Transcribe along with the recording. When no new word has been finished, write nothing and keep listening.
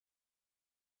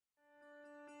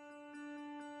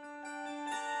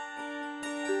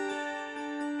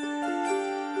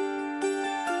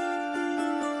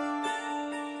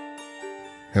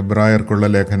ഹെബ്രായർക്കുള്ള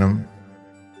ലേഖനം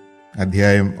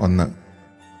അധ്യായം 1.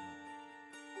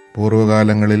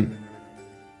 പൂർവകാലങ്ങളിൽ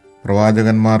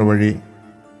പ്രവാചകന്മാർ വഴി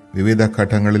വിവിധ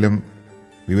ഘട്ടങ്ങളിലും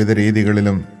വിവിധ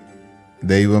രീതികളിലും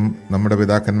ദൈവം നമ്മുടെ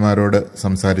പിതാക്കന്മാരോട്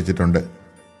സംസാരിച്ചിട്ടുണ്ട്.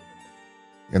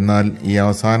 എന്നാൽ ഈ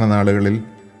അവസാന നാളുകളിൽ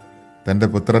തൻ്റെ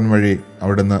പുത്രൻ വഴി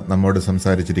അവിടുന്ന് നമ്മോട്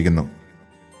സംസാരിച്ചിരിക്കുന്നു.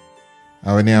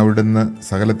 അവനെ അവിടുന്ന്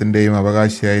സകലത്തിൻ്റെയും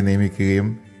അവകാശിയായി നിയമിക്കുകയും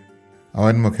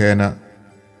അവൻ മുഖേന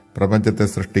പ്രപഞ്ചത്തെ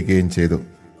സൃഷ്ടിക്കുകയും ചെയ്തു.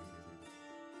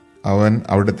 അവൻ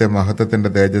അവിടുത്തെ മഹത്വത്തിൻ്റെ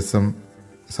തേജസ്സും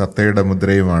സത്തയുടെ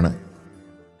മുദ്രയുമാണ്.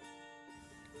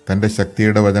 തൻ്റെ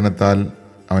ശക്തിയുടെ വചനത്താൽ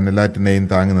അവൻ എല്ലാറ്റിനെയും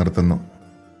താങ്ങി നിർത്തുന്നു.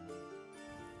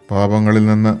 പാപങ്ങളിൽ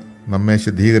നിന്ന് നമ്മെ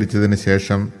ശുദ്ധീകരിച്ചതിന്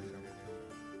ശേഷം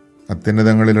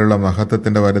അത്യുന്നതങ്ങളിലുള്ള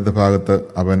മഹത്വത്തിൻ്റെ വലതുഭാഗത്ത്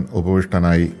അവൻ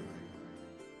ഉപവിഷ്ടനായി.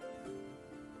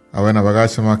 അവൻ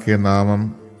അവകാശമാക്കിയ നാമം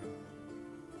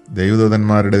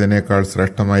ദൈവദൂതന്മാരുടേതിനേക്കാൾ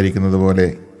ശ്രേഷ്ഠമായിരിക്കുന്നത് പോലെ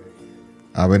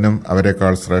അവനും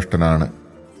അവരെക്കാൾ ശ്രേഷ്ഠനാണ്.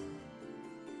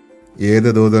 ഏത്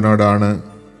ദൂതനോടാണ്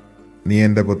നീ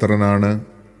എൻ്റെ പുത്രനാണ്,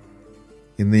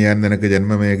 ഇന്ന് ഞാൻ നിനക്ക്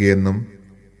ജന്മമേകിയെന്നും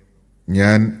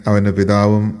ഞാൻ അവന്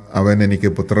പിതാവും അവൻ എനിക്ക്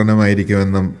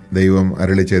പുത്രനുമായിരിക്കുമെന്നും ദൈവം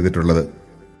അരുളി ചെയ്തിട്ടുള്ളത്?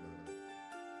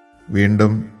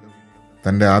 വീണ്ടും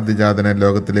തൻ്റെ ആദ്യജാതനെ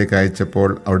ലോകത്തിലേക്ക് അയച്ചപ്പോൾ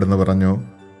അവിടുന്ന് പറഞ്ഞു,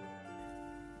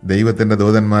 ദൈവത്തിൻ്റെ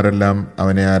ദൂതന്മാരെല്ലാം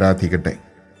അവനെ ആരാധിക്കട്ടെ.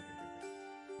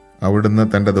 അവിടുന്ന്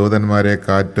തൻ്റെ ദൂതന്മാരെ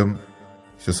കാറ്റും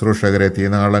ശുശ്രൂഷകരെ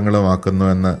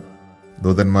തീനാളങ്ങളുമാക്കുന്നുവെന്ന്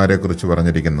ദൂതന്മാരെക്കുറിച്ച്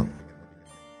പറഞ്ഞിരിക്കുന്നു.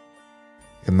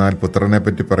 എന്നാൽ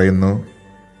പുത്രനെപ്പറ്റി പറയുന്നു,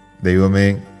 ദൈവമേ,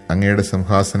 അങ്ങയുടെ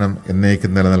സിംഹാസനം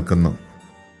എന്നേക്കും നിലനിൽക്കുന്നു.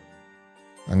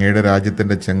 അങ്ങയുടെ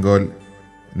രാജ്യത്തിൻ്റെ ചെങ്കോൽ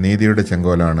നീതിയുടെ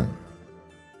ചെങ്കോലാണ്.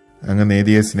 അങ്ങ്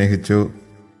നീതിയെ സ്നേഹിച്ചു,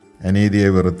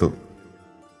 അനീതിയെ വെറുത്തു.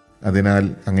 അതിനാൽ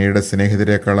അങ്ങയുടെ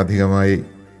സ്നേഹിതരേക്കാൾ അധികമായി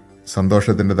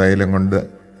സന്തോഷത്തിൻ്റെ തൈലം കൊണ്ട്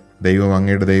ദൈവം,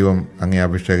 അങ്ങയുടെ ദൈവം, അങ്ങേ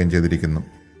അഭിഷേകം ചെയ്തിരിക്കുന്നു.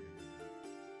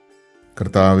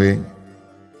 കർത്താവേ,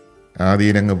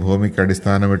 ആദിയിലങ്ങ് ഭൂമിക്ക്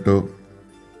അടിസ്ഥാനമിട്ടു.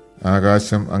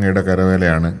 ആകാശം അങ്ങയുടെ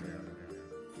കരവേലയാണ്.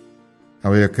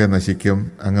 അവയൊക്കെ നശിക്കും,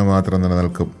 അങ്ങ് മാത്രം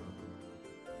നിലനിൽക്കും.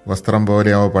 വസ്ത്രം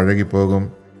പോലെ അവ പഴകിപ്പോകും,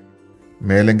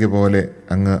 മേലങ്കി പോലെ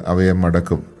അങ്ങ് അവയെ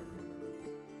മടക്കും.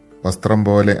 വസ്ത്രം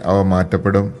പോലെ അവ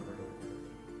മാറ്റപ്പെടും,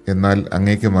 എന്നാൽ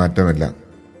അങ്ങേക്ക് മാറ്റമില്ല.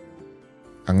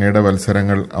 അങ്ങയുടെ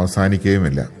വത്സരങ്ങൾ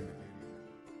അവസാനിക്കുകയുമില്ല.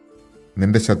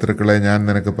 നിന്റെ ശത്രുക്കളെ ഞാൻ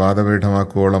നിനക്ക്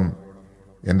പാദപീഠമാക്കുവോളം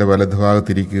എൻ്റെ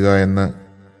വലതുഭാഗത്തിരിക്കുക എന്ന്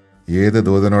ഏത്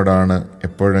ദൂതനോടാണ്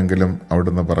എപ്പോഴെങ്കിലും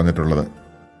അവിടുന്ന് പറഞ്ഞിട്ടുള്ളത്?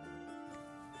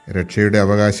 രക്ഷയുടെ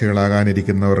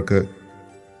അവകാശികളാകാനിരിക്കുന്നവർക്ക്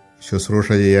ശുശ്രൂഷ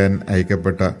ചെയ്യാൻ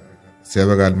അയക്കപ്പെട്ട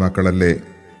സേവകാത്മാക്കളല്ലേ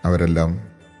അവരെല്ലാം?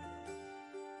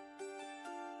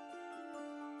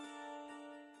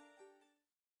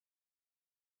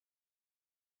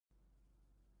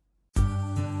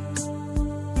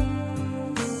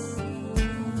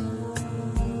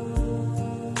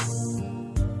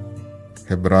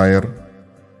 ഹെബ്രായർ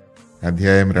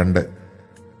അധ്യായം 2.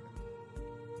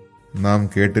 നാം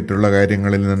കേട്ടിട്ടുള്ള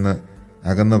കാര്യങ്ങളിൽ നിന്ന്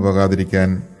അകന്നു പോകാതിരിക്കാൻ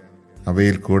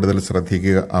അവയിൽ കൂടുതൽ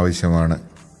ശ്രദ്ധിക്കുക ആവശ്യമാണ്.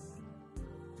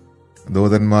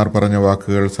 ദൂതന്മാർ പറഞ്ഞ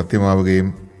വാക്കുകൾ സത്യമാവുകയും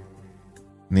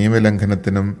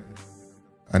നിയമലംഘനത്തിനും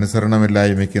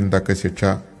അനുസരണമില്ലായ്മയ്ക്കും തക്ക ശിക്ഷ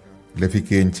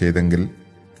ലഭിക്കുകയും ചെയ്തെങ്കിൽ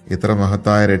ഇത്ര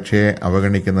മഹത്തായ രക്ഷയെ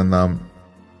അവഗണിക്കുന്ന നാം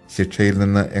ശിക്ഷയിൽ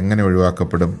നിന്ന് എങ്ങനെ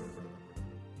ഒഴിവാക്കപ്പെടും?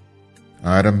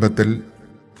 ആരംഭത്തിൽ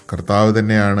കർത്താവ്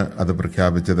തന്നെയാണ് അത്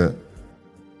പ്രഖ്യാപിച്ചത്.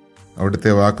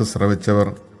 അവിടുത്തെ വാക്ക് ശ്രവിച്ചവർ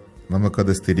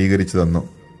നമുക്കത് സ്ഥിരീകരിച്ചു തന്നു.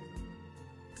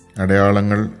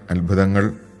 അടയാളങ്ങൾ, അത്ഭുതങ്ങൾ,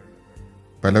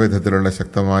 പലവിധത്തിലുള്ള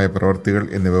ശക്തമായ പ്രവൃത്തികൾ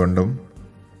എന്നിവ കൊണ്ടും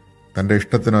തൻ്റെ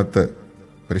ഇഷ്ടത്തിനൊത്ത്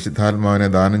പരിശുദ്ധാത്മാവിനെ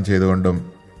ദാനം ചെയ്തുകൊണ്ടും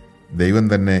ദൈവം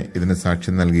തന്നെ ഇതിന്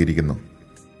സാക്ഷ്യം നൽകിയിരിക്കുന്നു.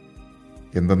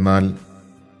 എന്തെന്നാൽ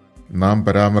നാം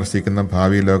പരാമർശിക്കുന്ന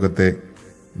ഭാവി ലോകത്തെ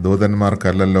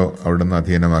ദൂതന്മാർക്കല്ലല്ലോ അവിടുന്ന്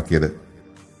അധീനമാക്കിയത്.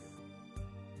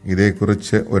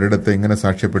 ഇതേക്കുറിച്ച് ഒരിടത്ത് ഇങ്ങനെ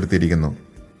സാക്ഷ്യപ്പെടുത്തിയിരിക്കുന്നു,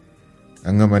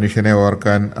 അങ്ങ് മനുഷ്യനെ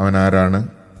ഓർക്കാൻ അവൻ ആരാണ്?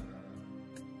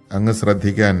 അങ്ങ്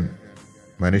ശ്രദ്ധിക്കാൻ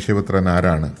മനുഷ്യപുത്രൻ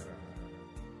ആരാണ്?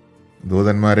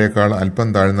 ദൂതന്മാരെക്കാൾ അല്പം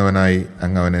താഴ്ന്നവനായി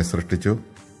അങ്ങ് അവനെ സൃഷ്ടിച്ചു.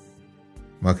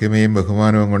 മഹിമയും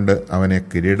ബഹുമാനവും കൊണ്ട് അവനെ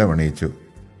കിരീടമണിയിച്ചു.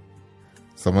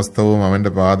 സമസ്തവും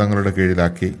അവൻ്റെ പാദങ്ങളുടെ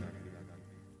കീഴിലാക്കി.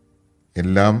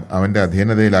 എല്ലാം അവൻ്റെ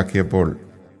അധീനതയിലാക്കിയപ്പോൾ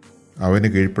അവന്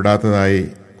കീഴ്പ്പെടാത്തതായി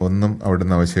ഒന്നും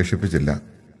അവിടുന്ന് അവശേഷിപ്പിച്ചില്ല.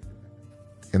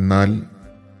 എന്നാൽ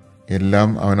എല്ലാം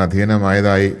അവൻ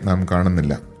അധീനമായതായി നാം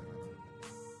കാണുന്നില്ല.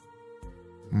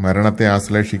 മരണത്തെ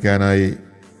ആശ്ലേഷിക്കാനായി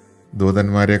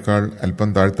ദൂതന്മാരെക്കാൾ അല്പം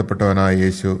താഴ്ത്തപ്പെട്ടവനായ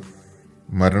യേശു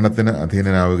മരണത്തിന്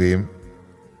അധീനനാവുകയും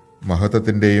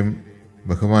മഹത്വത്തിൻ്റെയും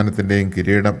ബഹുമാനത്തിൻ്റെയും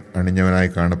കിരീടം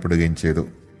അണിഞ്ഞവനായി കാണപ്പെടുകയും ചെയ്തു.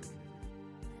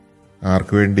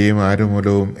 ആർക്കു വേണ്ടിയും ആരു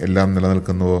മൂലവും എല്ലാം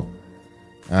നിലനിൽക്കുന്നുവോ,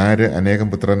 ആര് അനേകം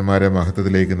പുത്രന്മാരെ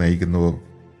മഹത്വത്തിലേക്ക് നയിക്കുന്നുവോ,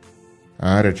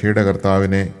 ആ രക്ഷയുടെ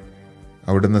കർത്താവിനെ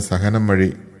അവിടുന്ന് സഹനം വഴി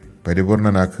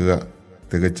പരിപൂർണനാക്കുക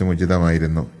തികച്ചും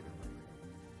ഉചിതമായിരുന്നു.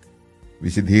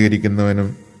 വിശുദ്ധീകരിക്കുന്നവനും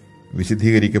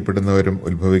വിശുദ്ധീകരിക്കപ്പെടുന്നവരും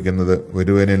ഉത്ഭവിക്കുന്നത്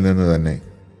ഒരുവനിൽ നിന്ന് തന്നെ.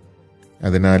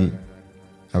 അതിനാൽ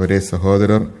അവരെ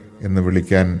സഹോദരർ എന്ന്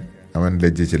വിളിക്കാൻ അവൻ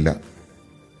ലജ്ജിച്ചില്ല.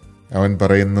 അവൻ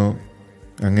പറയുന്നു,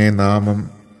 അങ്ങേ നാമം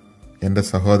എൻ്റെ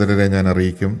സഹോദരരെ ഞാൻ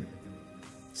അറിയിക്കും,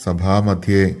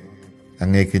 സഭാമധ്യേ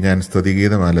അങ്ങേക്ക് ഞാൻ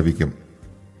സ്തുതിഗീതം ആലപിക്കും.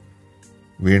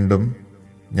 വീണ്ടും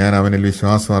ഞാൻ അവനിൽ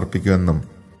വിശ്വാസം അർപ്പിക്കുമെന്നും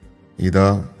ഇതാ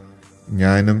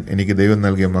ഞാനും എനിക്ക് ദൈവം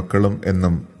നൽകിയ മക്കളും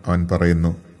എന്നും അവൻ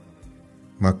പറയുന്നു.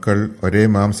 മക്കൾ ഒരേ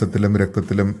മാംസത്തിലും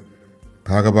രക്തത്തിലും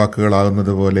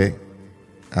ഭാഗവാക്കുകളാകുന്നതുപോലെ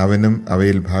അവനും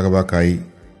അവയിൽ ഭാഗവാക്കായി.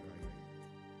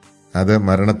 അത്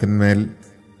മരണത്തിന്മേൽ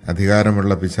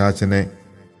അധികാരമുള്ള പിശാചിനെ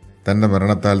തൻ്റെ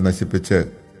മരണത്താൽ നശിപ്പിച്ച്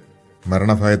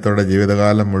മരണഭയത്തോടെ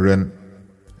ജീവിതകാലം മുഴുവൻ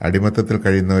അടിമത്തത്തിൽ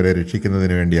കഴിയുന്നവരെ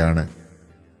രക്ഷിക്കുന്നതിന് വേണ്ടിയാണ്.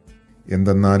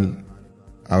 എന്തെന്നാൽ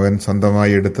അവൻ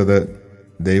സ്വന്തമായി എടുത്തത്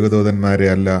ദൈവദൂതന്മാരെ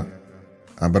അല്ല,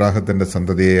 അബ്രാഹത്തിൻ്റെ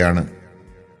സന്തതിയെയാണ്.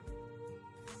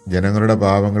 ജനങ്ങളുടെ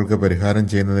പാപങ്ങൾക്ക് പരിഹാരം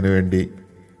ചെയ്യുന്നതിന് വേണ്ടി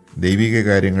ദൈവിക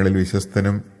കാര്യങ്ങളിൽ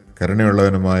വിശ്വസ്തനും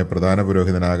കരുണയുള്ളവനുമായ പ്രധാന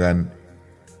പുരോഹിതനാകാൻ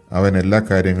അവൻ എല്ലാ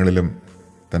കാര്യങ്ങളിലും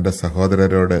തൻ്റെ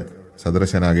സഹോദരരോട്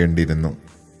സദൃശനാകേണ്ടിയിരുന്നു.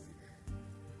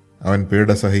 അവൻ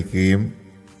പീഡ സഹിക്കുകയും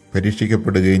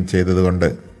പരീക്ഷിക്കപ്പെടുകയും ചെയ്തതുകൊണ്ട്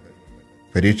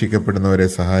പരീക്ഷിക്കപ്പെടുന്നവരെ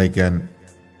സഹായിക്കാൻ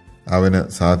അവന്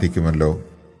സാധിക്കുമല്ലോ.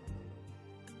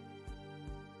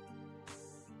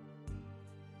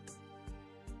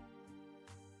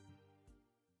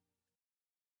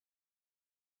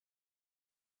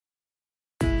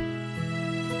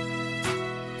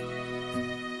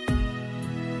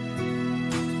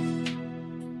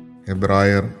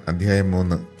 എബ്രായർ അധ്യായം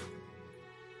 3.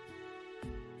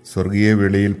 സ്വർഗീയ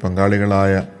വിളിയിൽ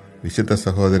പങ്കാളികളായ വിശുദ്ധ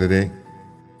സഹോദരരെ,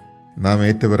 നാം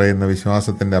ഏറ്റുപറയുന്ന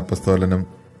വിശ്വാസത്തിൻ്റെ അപ്പസ്തോലനും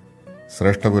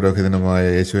ശ്രേഷ്ഠപുരോഹിതനുമായ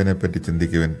യേശുവിനെപ്പറ്റി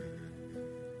ചിന്തിക്കുവിൻ.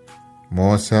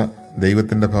 മോശ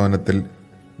ദൈവത്തിൻ്റെ ഭവനത്തിൽ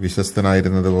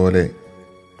വിശ്വസ്തനായിരുന്നതുപോലെ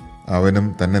അവനും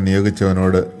തന്നെ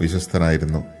നിയോഗിച്ചവനോട്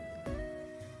വിശ്വസ്തനായിരുന്നു.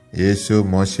 യേശു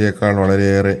മോശയേക്കാൾ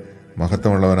വളരെയേറെ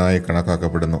മഹത്വമുള്ളവനായി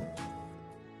കണക്കാക്കപ്പെടുന്നു.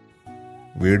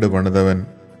 വീട് പണിതവൻ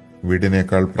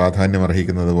വീടിനേക്കാൾ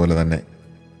പ്രാധാന്യമർഹിക്കുന്നത് പോലെ തന്നെ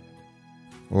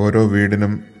ഓരോ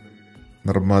വീടിനും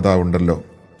നിർമ്മാതാവുണ്ടല്ലോ.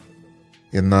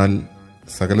 എന്നാൽ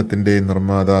സകലത്തിൻ്റെയും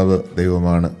നിർമ്മാതാവ്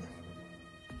ദൈവമാണ്.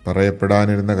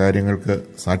 പറയപ്പെടാനിരുന്ന കാര്യങ്ങൾക്ക്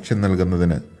സാക്ഷ്യം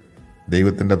നൽകുന്നതിന്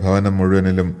ദൈവത്തിൻ്റെ ഭവനം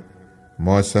മുഴുവനിലും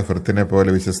മോശ ഭൃത്തിനെ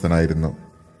പോലെ വിശ്വസ്തനായിരുന്നു.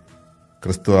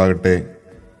 ക്രിസ്തു ആകട്ടെ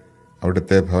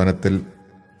അവിടുത്തെ ഭവനത്തിൽ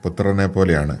പുത്രനെ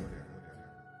പോലെയാണ്.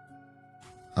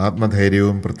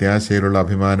 ആത്മധൈര്യവും പ്രത്യാശയിലുള്ള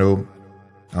അഭിമാനവും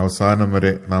അവസാനം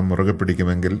വരെ നാം മുറുകെ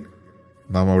പിടിക്കുമെങ്കിൽ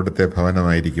നാം അവിടുത്തെ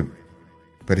ഭവനമായിരിക്കും.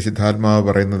 പരിശുദ്ധാത്മാവ്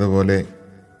പറയുന്നത് പോലെ,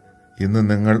 ഇന്ന്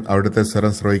നിങ്ങൾ അവിടുത്തെ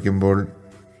സ്വരം ശ്രവിക്കുമ്പോൾ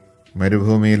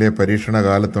മരുഭൂമിയിലെ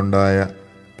പരീക്ഷണകാലത്തുണ്ടായ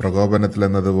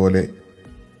പ്രകോപനത്തിലെന്നതുപോലെ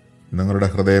നിങ്ങളുടെ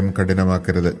ഹൃദയം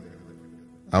കഠിനമാക്കരുത്.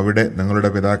 അവിടെ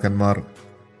നിങ്ങളുടെ പിതാക്കന്മാർ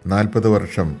 40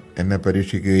 വർഷം എന്നെ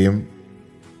പരീക്ഷിക്കുകയും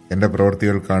എൻ്റെ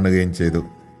പ്രവൃത്തികൾ കാണുകയും ചെയ്തു.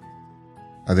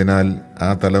 അതിനാൽ ആ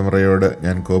തലമുറയോട്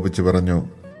ഞാൻ കോപിച്ചു പറഞ്ഞു,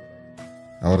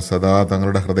 അവർ സദാ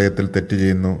തങ്ങളുടെ ഹൃദയത്തിൽ തെറ്റ്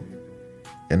ചെയ്യുന്നു,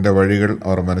 എൻ്റെ വഴികൾ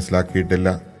അവർ മനസ്സിലാക്കിയിട്ടില്ല.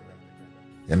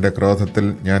 എൻ്റെ ക്രോധത്തിൽ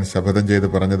ഞാൻ ശപഥം ചെയ്ത്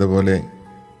പറഞ്ഞതുപോലെ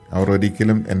അവർ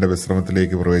ഒരിക്കലും എൻ്റെ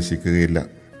വിശ്രമത്തിലേക്ക് പ്രവേശിക്കുകയില്ല.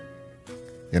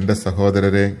 എൻ്റെ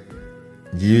സഹോദരരെ,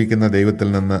 ജീവിക്കുന്ന ദൈവത്തിൽ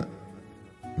നിന്ന്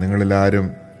നിങ്ങളിലാരും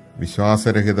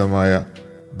വിശ്വാസരഹിതമായ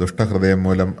ദുഷ്ടഹൃദയം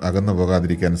മൂലം അകന്നു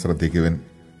പോകാതിരിക്കാൻ ശ്രദ്ധിക്കുവിൻ.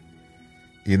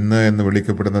 ഇന്ന് എന്ന്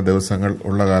വിളിക്കപ്പെടുന്ന ദിവസങ്ങൾ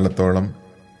ഉള്ള കാലത്തോളം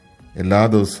എല്ലാ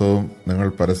ദിവസവും നിങ്ങൾ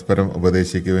പരസ്പരം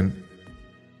ഉപദേശിക്കുവിൻ.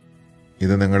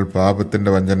 ഇത് നിങ്ങൾ പാപത്തിൻ്റെ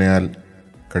വഞ്ചനയാൽ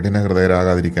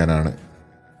കഠിനഹൃദയരാകാതിരിക്കാനാണ്.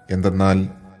 എന്തെന്നാൽ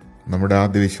നമ്മുടെ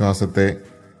ആദ്യ വിശ്വാസത്തെ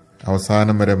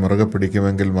അവസാനം വരെ മുറുകെ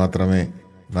പിടിക്കുമെങ്കിൽ മാത്രമേ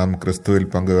നാം ക്രിസ്തുവിൽ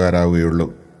പങ്കുകാരാവുകയുള്ളൂ.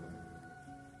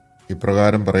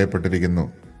 ഇപ്രകാരം പറയപ്പെട്ടിരിക്കുന്നു,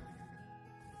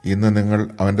 ഇന്ന് നിങ്ങൾ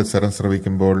അവൻ്റെ സ്വരം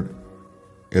ശ്രവിക്കുമ്പോൾ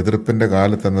എതിർപ്പിൻ്റെ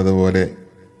കാലത്തെന്നതുപോലെ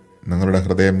നിങ്ങളുടെ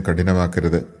ഹൃദയം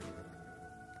കഠിനമാക്കരുത്.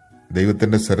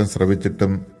 ദൈവത്തിൻ്റെ സ്വരം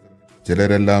ശ്രവിച്ചിട്ടും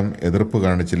ചിലരെല്ലാം എതിർപ്പ്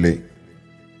കാണിച്ചില്ലേ?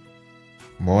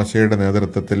 മോശയുടെ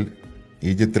നേതൃത്വത്തിൽ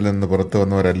ഈജിപ്തിൽ നിന്ന് പുറത്തു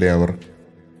വന്നവരല്ലേ അവർ?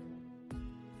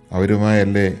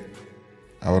 അവരുമായല്ലേ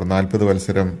അവർ 40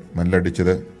 വത്സരം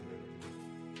മല്ലടിച്ചത്?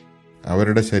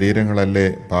 അവരുടെ ശരീരങ്ങളല്ലേ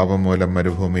പാപം മൂലം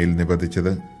മരുഭൂമിയിൽ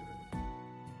നിബന്ധിച്ചത്?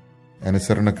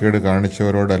 അനുസരണക്കേട്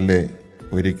കാണിച്ചവരോടല്ലേ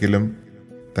ഒരിക്കലും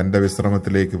തൻ്റെ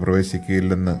വിശ്രമത്തിലേക്ക്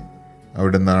പ്രവേശിക്കുകയില്ലെന്ന്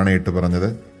അവിടുന്ന് ആണയിട്ട് പറഞ്ഞത്?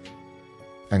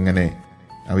 അങ്ങനെ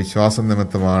അവിശ്വാസം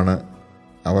നിമിത്തമാണ്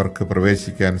അവർക്ക്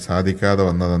പ്രവേശിക്കാൻ സാധിക്കാതെ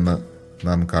വന്നതെന്ന്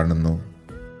നാം കാണുന്നു.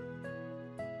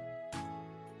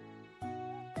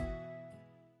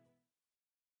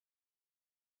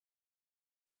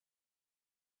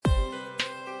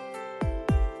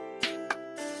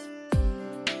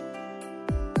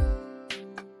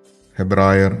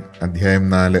 ഹെബ്രായർ അധ്യായം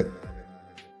 4.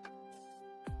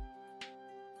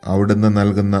 അവിടുന്ന്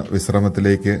നൽകുന്ന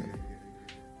വിശ്രമത്തിലേക്ക്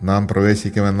നാം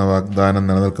പ്രവേശിക്കുമെന്ന വാഗ്ദാനം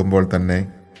നിലനിൽക്കുമ്പോൾ തന്നെ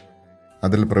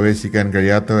അതിൽ പ്രവേശിക്കാൻ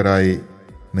കഴിയാത്തവരായി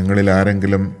നിങ്ങളിൽ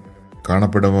ആരെങ്കിലും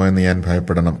കാണപ്പെടുമോ എന്ന് ഞാൻ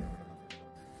ഭയപ്പെടണം.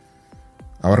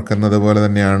 അവർക്കെന്നതുപോലെ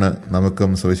തന്നെയാണ്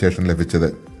നമുക്കും സുവിശേഷം ലഭിച്ചത്.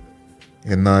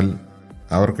 എന്നാൽ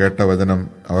അവർ കേട്ട വചനം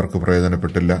അവർക്ക്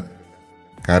പ്രയോജനപ്പെട്ടില്ല,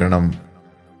 കാരണം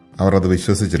അവർ അത്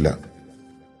വിശ്വസിച്ചില്ല.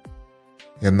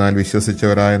 എന്നാൽ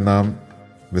വിശ്വസിച്ചവരായ നാം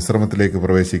വിശ്രമത്തിലേക്ക്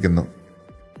പ്രവേശിക്കുന്നു.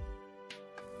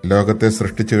 ലോകത്തെ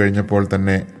സൃഷ്ടിച്ചു കഴിഞ്ഞപ്പോൾ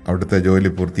തന്നെ അവിടുത്തെ ജോലി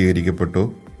പൂർത്തീകരിക്കപ്പെട്ടു.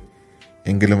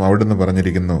 എങ്കിലും അവിടുന്ന്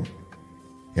പറഞ്ഞിരിക്കുന്നു,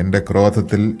 എൻ്റെ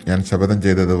ക്രോധത്തിൽ ഞാൻ ശപഥം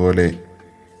ചെയ്തതുപോലെ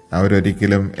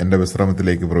അവരൊരിക്കലും എൻ്റെ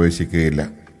വിശ്രമത്തിലേക്ക് പ്രവേശിക്കുകയില്ല.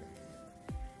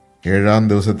 7-ാം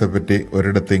ദിവസത്തെപ്പറ്റി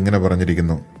ഒരിടത്ത് ഇങ്ങനെ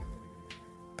പറഞ്ഞിരിക്കുന്നു,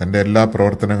 തൻ്റെ എല്ലാ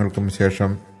പ്രവർത്തനങ്ങൾക്കും ശേഷം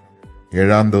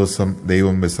 7-ാം ദിവസം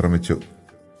ദൈവം വിശ്രമിച്ചു.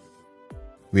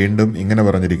 വീണ്ടും ഇങ്ങനെ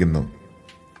പറഞ്ഞിരിക്കുന്നു,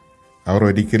 അവർ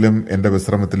ഒരിക്കലും എൻ്റെ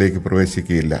വിശ്രമത്തിലേക്ക്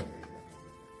പ്രവേശിക്കുകയില്ല.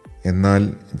 എന്നാൽ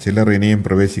ചിലർ ഇനിയും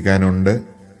പ്രവേശിക്കാനുണ്ട്.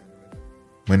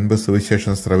 മുൻപ്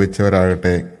സുവിശേഷം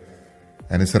ശ്രവിച്ചവരാകട്ടെ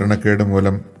അനുസരണക്കേട്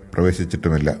മൂലം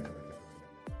പ്രവേശിച്ചിട്ടുമില്ല.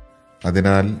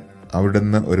 അതിനാൽ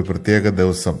അവിടുന്ന് ഒരു പ്രത്യേക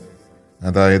ദിവസം,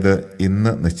 അതായത്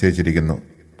ഇന്ന് നിശ്ചയിച്ചിരിക്കുന്നു.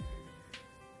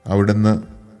 അവിടുന്ന്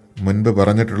മുൻപ്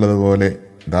പറഞ്ഞിട്ടുള്ളതുപോലെ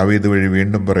ദാവീദ് വഴി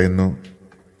വീണ്ടും പറയുന്നു,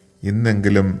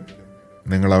 ഇന്നെങ്കിലും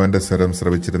നിങ്ങൾ അവൻ്റെ സ്വരം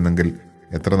ശ്രവിച്ചിരുന്നെങ്കിൽ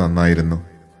എത്ര നന്നായിരുന്നു.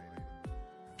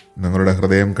 നിങ്ങളുടെ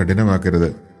ഹൃദയം കഠിനമാക്കരുത്.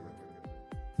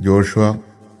 ജോഷുവ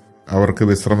അവർക്ക്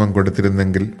വിശ്രമം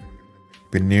കൊടുത്തിരുന്നെങ്കിൽ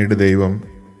പിന്നീട് ദൈവം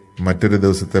മറ്റൊരു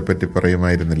ദിവസത്തെപ്പറ്റി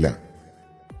പറയുമായിരുന്നില്ല.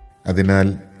 അതിനാൽ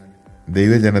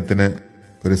ദൈവജനത്തിന്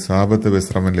ഒരു സാബത്ത്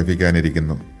വിശ്രമം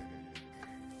ലഭിക്കാനിരിക്കുന്നു.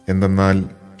 എന്തെന്നാൽ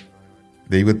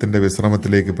ദൈവത്തിൻ്റെ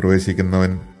വിശ്രമത്തിലേക്ക്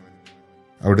പ്രവേശിക്കുന്നവൻ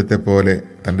അവിടുത്തെ പോലെ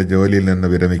തൻ്റെ ജോലിയിൽ നിന്ന്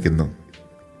വിരമിക്കുന്നു.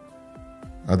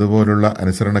 അതുപോലുള്ള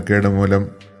അനുസരണക്കേട് മൂലം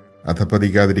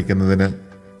അധപ്പതിക്കാതിരിക്കുന്നതിന്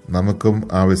നമുക്കും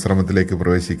ആ വിശ്രമത്തിലേക്ക്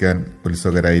പ്രവേശിക്കാൻ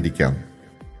ഉത്സുകരായിരിക്കാം.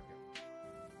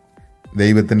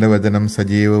 ദൈവത്തിൻ്റെ വചനം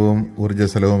സജീവവും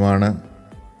ഊർജ്ജസ്വലവുമാണ്.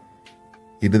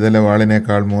 ഇരുതല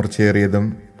വാളിനേക്കാൾ മൂർച്ചയേറിയതും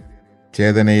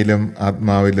ചേതനയിലും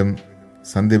ആത്മാവിലും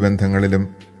സന്ധിബന്ധങ്ങളിലും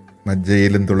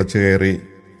മജ്ജയിലും തുളച്ചു കയറി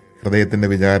ഹൃദയത്തിൻ്റെ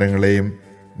വിചാരങ്ങളെയും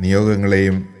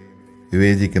നിയോഗങ്ങളെയും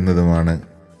വിവേചിക്കുന്നതുമാണ്.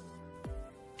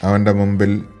 അവൻ്റെ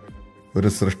മുമ്പിൽ ഒരു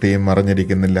സൃഷ്ടിയും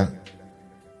മറഞ്ഞിരിക്കുന്നില്ല.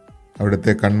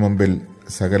 അവിടുത്തെ കൺമുമ്പിൽ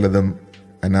സകലതും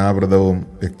അനാവൃതവും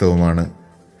വ്യക്തവുമാണ്.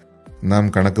 നാം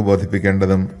കണക്ക്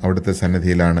ബോധിപ്പിക്കേണ്ടതും അവിടുത്തെ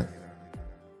സന്നിധിയിലാണ്.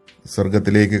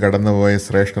 സ്വർഗത്തിലേക്ക് കടന്നുപോയ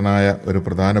ശ്രേഷ്ഠനായ ഒരു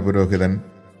പ്രധാന പുരോഹിതൻ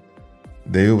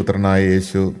ദൈവപുത്രനായ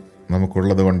യേശു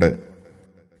നമുക്കുള്ളതുകൊണ്ട്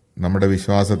നമ്മുടെ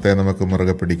വിശ്വാസത്തെ നമുക്ക്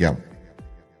മുറുകെ പിടിക്കാം.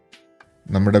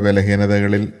 നമ്മുടെ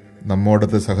ബലഹീനതകളിൽ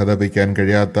നമ്മോടൊത്ത് സഹതപിക്കാൻ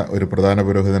കഴിയാത്ത ഒരു പ്രധാന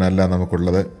പുരോഹിതനല്ല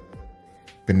നമുക്കുള്ളത്.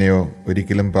 പിന്നെയോ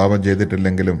ഒരിക്കലും പാപം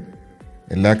ചെയ്തിട്ടില്ലെങ്കിലും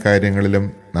എല്ലാ കാര്യങ്ങളിലും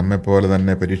നമ്മെപ്പോലെ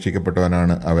തന്നെ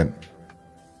പരീക്ഷിക്കപ്പെട്ടവനാണ് അവൻ.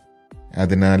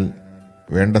 അതിനാൽ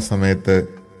വേണ്ട സമയത്ത്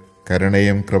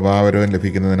കരുണയും കൃപാവരവും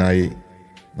ലഭിക്കുന്നതിനായി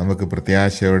നമുക്ക്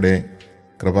പ്രത്യാശയോടെ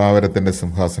കൃപാവരത്തിൻ്റെ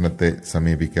സിംഹാസനത്തെ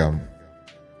സമീപിക്കാം.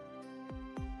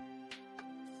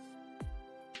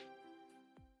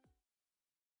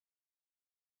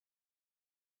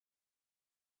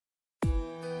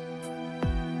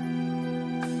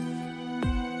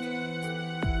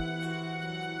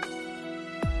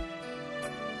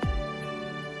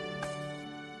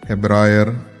 ഹെബ്രായർ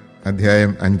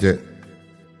അധ്യായം 5.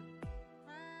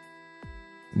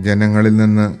 ജനങ്ങളിൽ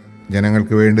നിന്ന്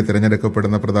ജനങ്ങൾക്ക് വേണ്ടി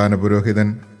തിരഞ്ഞെടുക്കപ്പെടുന്ന പ്രധാന പുരോഹിതൻ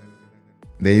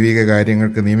ദൈവിക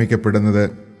കാര്യങ്ങൾക്ക് നിയമിക്കപ്പെടുന്നത്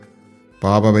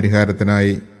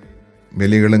പാപപരിഹാരത്തിനായി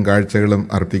ബലികളും കാഴ്ചകളും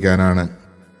അർപ്പിക്കാനാണ്.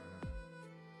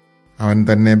 അവൻ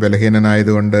തന്നെ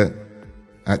ബലഹീനനായതുകൊണ്ട്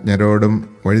അജ്ഞരോടും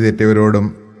വഴിതെറ്റിയവരോടും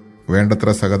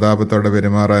വേണ്ടത്ര സഹതാപത്തോടെ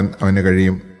പെരുമാറാൻ അവന്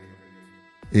കഴിയും.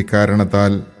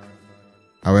 ഇക്കാരണത്താൽ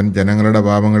അവൻ ജനങ്ങളുടെ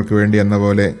പാപങ്ങൾക്ക് വേണ്ടി എന്ന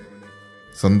പോലെ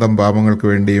സ്വന്തം പാപങ്ങൾക്ക്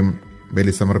വേണ്ടിയും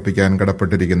ബലി സമർപ്പിക്കാൻ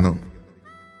കടപ്പെട്ടിരിക്കുന്നു.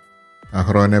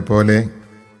 അഹ്റോനെ പോലെ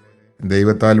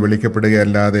ദൈവത്താൽ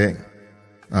വിളിക്കപ്പെടുകയല്ലാതെ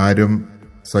ആരും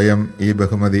സ്വയം ഈ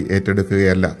ബഹുമതി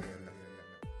ഏറ്റെടുക്കുകയല്ല.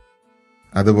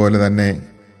 അതുപോലെ തന്നെ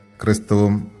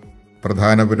ക്രിസ്തുവും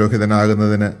പ്രധാന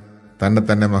പുരോഹിതനാകുന്നതിന്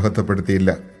തന്നെ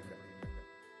മഹത്വപ്പെടുത്തിയില്ല.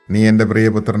 നീ എൻ്റെ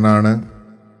പ്രിയപുത്രനാണ്,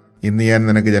 ഇന്ന് ഞാൻ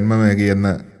നിനക്ക്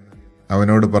ജന്മമേകിയെന്ന്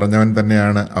അവനോട് പറഞ്ഞവൻ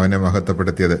തന്നെയാണ് അവനെ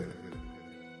മഹത്വപ്പെടുത്തിയത്.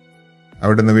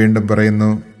 അവിടുന്ന് വീണ്ടും പറയുന്നു,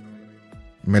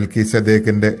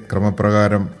 മെൽക്കീസദേക്കിൻ്റെ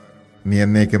ക്രമപ്രകാരം നീ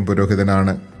എന്നേക്കും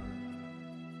പുരോഹിതനാണ്.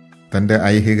 തൻ്റെ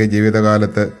ഐഹിക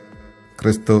ജീവിതകാലത്ത്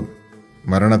ക്രിസ്തു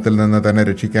മരണത്തിൽ നിന്ന് തന്നെ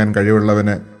രക്ഷിക്കാൻ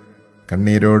കഴിവുള്ളവന്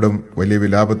കണ്ണീരോടും വലിയ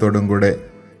വിലാപത്തോടും കൂടെ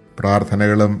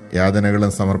പ്രാർത്ഥനകളും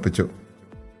യാചനകളും സമർപ്പിച്ചു.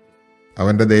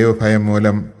 അവൻ്റെ ദൈവഭയം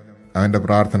മൂലം അവൻ്റെ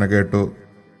പ്രാർത്ഥന കേട്ടു.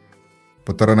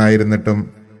 പുത്രനായിരുന്നിട്ടും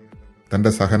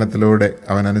തൻ്റെ സഹനത്തിലൂടെ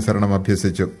അവൻ അനുസരണം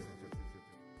അഭ്യസിച്ചു.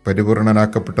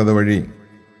 പരിപൂർണനാക്കപ്പെട്ടത് വഴി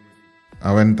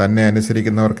അവൻ തന്നെ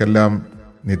അനുസരിക്കുന്നവർക്കെല്ലാം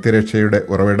നിത്യരക്ഷയുടെ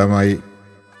ഉറവിടമായി.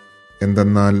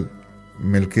 എന്തെന്നാൽ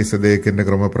മെൽക്കിസദേക്കിൻ്റെ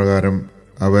ക്രമപ്രകാരം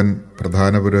അവൻ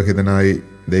പ്രധാന പുരോഹിതനായി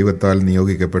ദൈവത്താൽ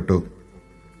നിയോഗിക്കപ്പെട്ടു.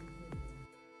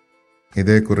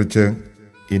 ഇതേക്കുറിച്ച്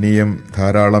ഇനിയും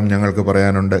ധാരാളം ഞങ്ങൾക്ക്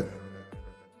പറയാനുണ്ട്.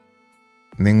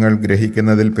 നിങ്ങൾ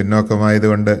ഗ്രഹിക്കുന്നതിൽ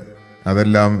പിന്നോക്കമായതുകൊണ്ട്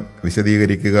അതെല്ലാം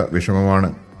വിശദീകരിക്കുക വിഷമമാണ്.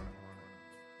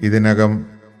 ഇതിനകം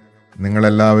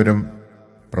നിങ്ങളെല്ലാവരും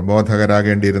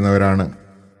പ്രബോധകരാകേണ്ടിയിരുന്നവരാണ്.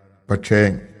 പക്ഷേ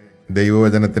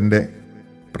ദൈവവചനത്തിൻ്റെ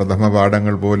പ്രഥമ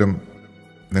പാഠങ്ങൾ പോലും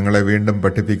നിങ്ങളെ വീണ്ടും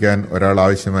പഠിപ്പിക്കാൻ ഒരാൾ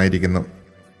ആവശ്യമായിരിക്കുന്നു.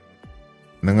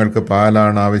 നിങ്ങൾക്ക്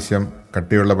പാലാണ് ആവശ്യം,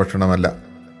 കട്ടിയുള്ള ഭക്ഷണമല്ല.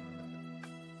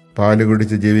 പാല്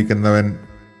കുടിച്ച് ജീവിക്കുന്നവൻ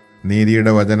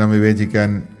നീതിയുടെ വചനം വിവേചിക്കാൻ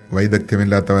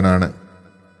വൈദഗ്ധ്യമില്ലാത്തവനാണ്.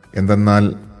 എന്തെന്നാൽ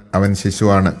അവൻ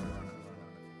ശിശുവാണ്.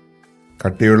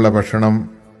 കട്ടിയുള്ള ഭക്ഷണം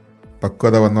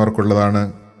പക്വത വന്നവർക്കുള്ളതാണ്.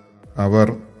 അവർ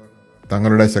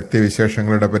തങ്ങളുടെ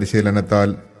ശക്തിവിശേഷങ്ങളുടെ പരിശീലനത്താൽ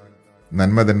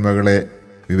നന്മതിന്മകളെ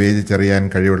വിവേചിച്ചറിയാൻ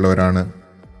കഴിവുള്ളവരാണ്.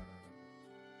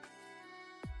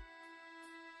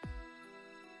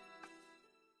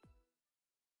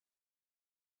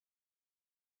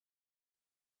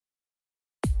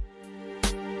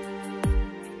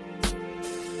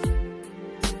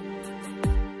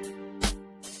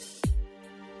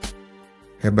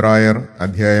 ഹെബ്രായർ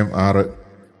അധ്യായം 6.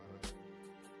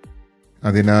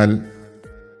 അതിനാൽ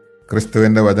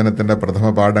ക്രിസ്തുവിൻ്റെ വചനത്തിൻ്റെ പ്രഥമ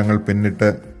പാഠങ്ങൾ പിന്നിട്ട്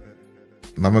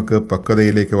നമുക്ക്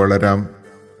പക്വതയിലേക്ക് വളരാം.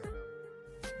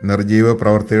 നിർജീവ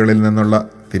പ്രവൃത്തികളിൽ നിന്നുള്ള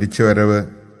തിരിച്ചുവരവ്,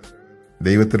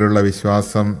 ദൈവത്തിലുള്ള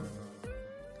വിശ്വാസം,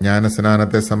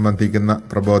 ജ്ഞാനസ്നാനത്തെ സംബന്ധിക്കുന്ന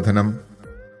പ്രബോധനം,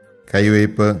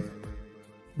 കൈവയ്പ്,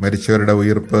 മരിച്ചവരുടെ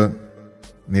ഉയിർപ്പ്,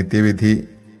 നിത്യവിധി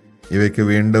ഇവയ്ക്ക്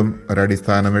വീണ്ടും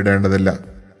ഒരടിസ്ഥാനമിടേണ്ടതില്ല.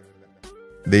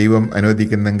 ദൈവം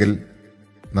അനുവദിക്കുന്നെങ്കിൽ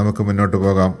നമുക്ക് മുന്നോട്ട്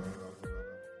പോകാം.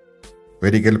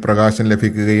 ഒരിക്കൽ പ്രകാശം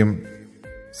ലഭിക്കുകയും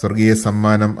സ്വർഗീയ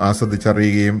സമ്മാനം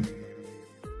ആസ്വദിച്ചറിയുകയും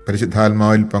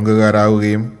പരിശുദ്ധാത്മാവിൽ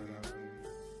പങ്കുകാരാവുകയും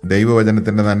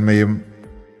ദൈവവചനത്തിൻ്റെ നന്മയും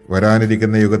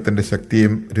വരാനിരിക്കുന്ന യുഗത്തിൻ്റെ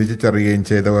ശക്തിയും രുചിച്ചറിയുകയും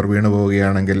ചെയ്തവർ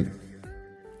വീണുപോവുകയാണെങ്കിൽ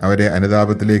അവരെ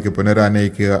അനുതാപത്തിലേക്ക്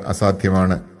പുനരാനയിക്കുക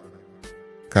അസാധ്യമാണ്.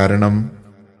 കാരണം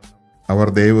അവർ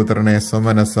ദൈവപുത്രനെ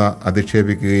സ്വമനസ്സ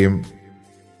അധിക്ഷേപിക്കുകയും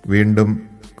വീണ്ടും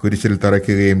കുരിശിൽ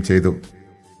തറയ്ക്കുകയും ചെയ്തു.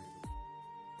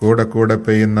 കൂടെ കൂടെ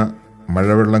പെയ്യുന്ന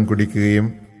മഴവെള്ളം കുടിക്കുകയും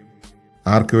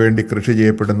ആർക്കു വേണ്ടി കൃഷി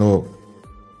ചെയ്യപ്പെടുന്നുവോ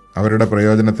അവരുടെ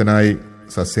പ്രയോജനത്തിനായി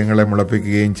സസ്യങ്ങളെ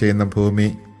മുളപ്പിക്കുകയും ചെയ്യുന്ന ഭൂമി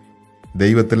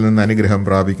ദൈവത്തിൽ നിന്ന് അനുഗ്രഹം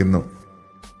പ്രാപിക്കുന്നു.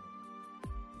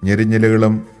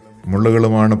 ഞെരിഞ്ഞിലുകളും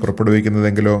മുള്ളുകളുമാണ്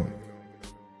പുറപ്പെടുവിക്കുന്നതെങ്കിലോ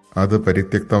അത്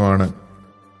പരിത്യക്തമാണ്,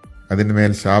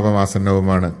 അതിന്മേൽ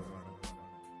ശാപമാസന്നവുമാണ്.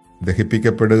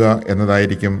 ദഹിപ്പിക്കപ്പെടുക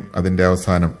എന്നതായിരിക്കും അതിൻ്റെ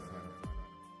അവസാനം.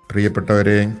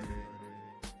 പ്രിയപ്പെട്ടവരെ,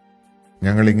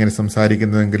 ഞങ്ങളിങ്ങനെ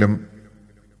സംസാരിക്കുന്നുവെങ്കിലും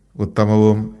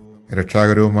ഉത്തമവും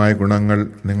രക്ഷാകരവുമായ ഗുണങ്ങൾ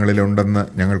നിങ്ങളിലുണ്ടെന്ന്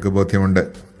ഞങ്ങൾക്ക് ബോധ്യമുണ്ട്.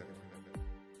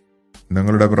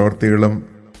 നിങ്ങളുടെ പ്രവൃത്തികളും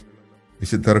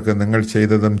വിശുദ്ധർക്ക് നിങ്ങൾ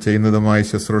ചെയ്തതും ചെയ്യുന്നതുമായ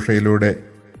ശുശ്രൂഷയിലൂടെ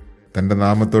തൻ്റെ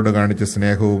നാമത്തോട് കാണിച്ച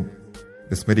സ്നേഹവും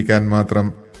വിസ്മരിക്കാൻ മാത്രം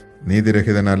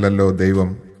നീതിരഹിതനല്ലല്ലോ ദൈവം.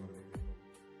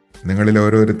 നിങ്ങളിൽ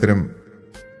ഓരോരുത്തരും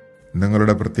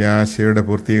നിങ്ങളുടെ പ്രത്യാശയുടെ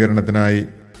പൂർത്തീകരണത്തിനായി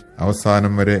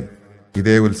അവസാനം വരെ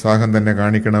ഇതേ ഉത്സാഹം തന്നെ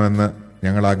കാണിക്കണമെന്ന്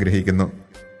ഞങ്ങൾ ആഗ്രഹിക്കുന്നു.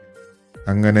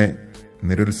 അങ്ങനെ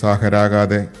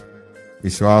നിരുത്സാഹരാകാതെ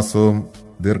വിശ്വാസവും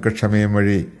ദീർഘക്ഷമയും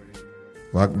വഴി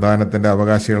വാഗ്ദാനത്തിൻ്റെ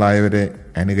അവകാശികളായവരെ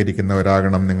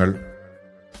അനുകരിക്കുന്നവരാകണം നിങ്ങൾ.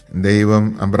 ദൈവം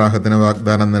അബ്രാഹത്തിന്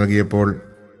വാഗ്ദാനം നൽകിയപ്പോൾ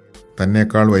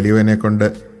തന്നെക്കാൾ വലിയവനെ കൊണ്ട്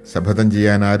ശപഥം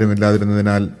ചെയ്യാൻ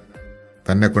ആരുമില്ലാതിരുന്നതിനാൽ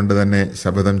തന്നെ കൊണ്ട് തന്നെ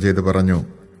ശപഥം ചെയ്തു പറഞ്ഞു,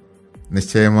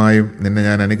 നിശ്ചയമായും നിന്നെ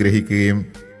ഞാൻ അനുഗ്രഹിക്കുകയും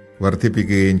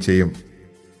വർദ്ധിപ്പിക്കുകയും ചെയ്യും.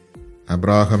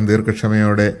 അബ്രാഹം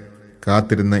ദീർഘക്ഷമയോടെ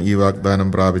കാത്തിരുന്ന് ഈ വാഗ്ദാനം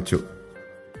പ്രാപിച്ചു.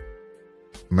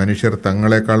 മനുഷ്യർ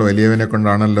തങ്ങളെക്കാൾ വലിയവനെ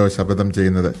കൊണ്ടാണല്ലോ ശപഥം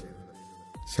ചെയ്യുന്നത്.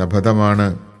 ശപഥമാണ്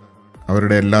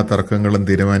അവരുടെ എല്ലാ തർക്കങ്ങളും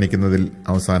തീരുമാനിക്കുന്നതിൽ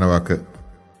അവസാന വാക്ക്.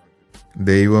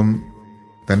 ദൈവം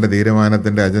തൻ്റെ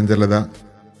തീരുമാനത്തിൻ്റെ അചഞ്ചലത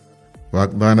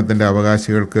വാഗ്ദാനത്തിൻ്റെ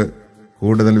അവകാശികൾക്ക്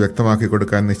കൂടുതൽ വ്യക്തമാക്കി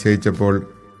കൊടുക്കാൻ നിശ്ചയിച്ചപ്പോൾ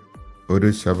ഒരു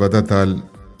ശപഥത്താൽ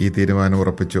ഈ തീരുമാനം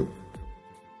ഉറപ്പിച്ചു.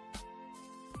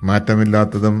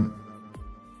 മാറ്റമില്ലാത്തതും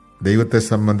ദൈവത്തെ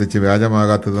സംബന്ധിച്ച്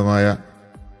വ്യാജമാകാത്തതുമായ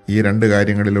ഈ രണ്ട്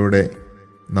കാര്യങ്ങളിലൂടെ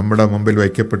നമ്മുടെ മുമ്പിൽ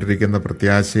വയ്ക്കപ്പെട്ടിരിക്കുന്ന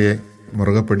പ്രത്യാശയെ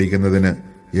മുറുകെ പിടിക്കുന്നതിന്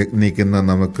യത്നിക്കുന്ന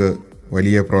നമുക്ക്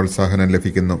വലിയ പ്രോത്സാഹനം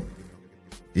ലഭിക്കുന്നു.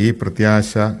 ഈ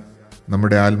പ്രത്യാശ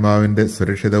നമ്മുടെ ആത്മാവിൻ്റെ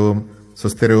സുരക്ഷിതവും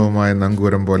സുസ്ഥിരവുമായ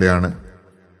നങ്കൂരം പോലെയാണ്.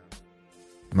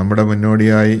 നമ്മുടെ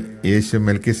മുന്നോടിയായി യേശു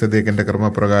മെൽക്കിസദേക്കിൻ്റെ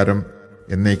കർമ്മപ്രകാരം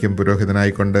എന്നേക്കും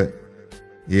പുരോഹിതനായിക്കൊണ്ട്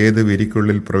ഏത്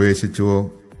വിരിക്കുള്ളിൽ പ്രവേശിച്ചുവോ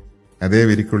അതേ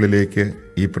വിരിക്കുള്ളിലേക്ക്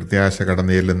ഈ പ്രത്യാശ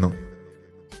കടന്നു ചെല്ലുന്നു.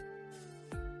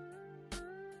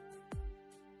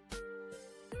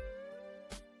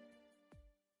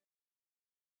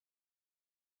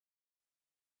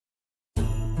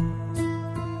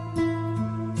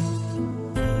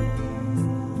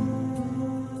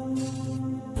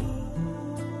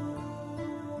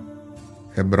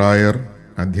 ഹെബ്രായർ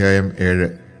അധ്യായം 7.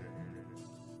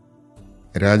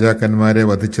 രാജാക്കന്മാരെ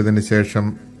വധിച്ചതിന് ശേഷം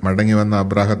മടങ്ങിവന്ന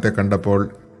അബ്രാഹത്തെ കണ്ടപ്പോൾ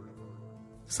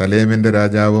സലേമിന്റെ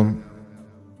രാജാവും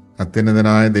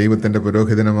അത്യുന്നതനായ ദൈവത്തിന്റെ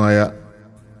പുരോഹിതനുമായ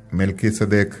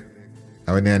മെൽക്കിസദേക്ക്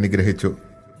അവനെ അനുഗ്രഹിച്ചു.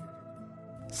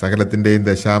 സകലത്തിന്റെയും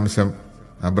ദശാംശം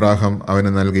അബ്രാഹം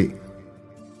അവന് നൽകി.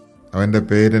 അവന്റെ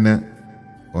പേരിന്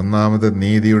ഒന്നാമത്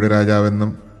നീതിയുടെ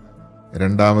രാജാവെന്നും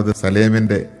രണ്ടാമത്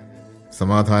സലേമിന്റെ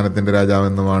സമാധാനത്തിന്റെ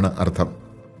രാജാവെന്നുമാണ് അർത്ഥം.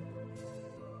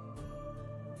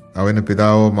 അവന്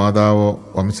പിതാവോ മാതാവോ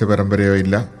വംശപരമ്പരയോ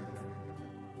ഇല്ല.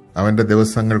 അവന്റെ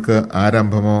ദിവസങ്ങൾക്ക്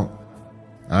ആരംഭമോ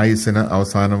ആയുസ്സിന്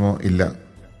അവസാനമോ ഇല്ല.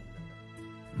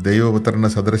 ദൈവപുത്രന്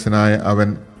സദൃശനായ അവൻ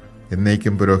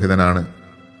എന്നേക്കും പുരോഹിതനാണ്.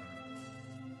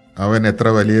 അവൻ എത്ര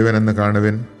വലിയവനെന്ന്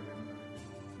കാണുവിൻ.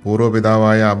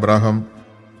 പൂർവ്വപിതാവായ അബ്രാഹം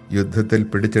യുദ്ധത്തിൽ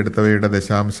പിടിച്ചെടുത്തവയുടെ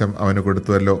ദശാംശം അവന്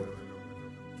കൊടുത്തുവല്ലോ.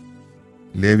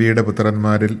 ലേവിയുടെ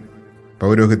പുത്രന്മാരിൽ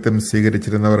പൗരോഹിത്യം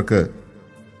സ്വീകരിച്ചിരുന്നവർക്ക്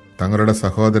തങ്ങളുടെ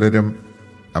സഹോദരരും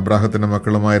അബ്രാഹത്തിന്റെ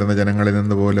മക്കളുമായിരുന്ന ജനങ്ങളിൽ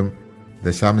നിന്ന് പോലും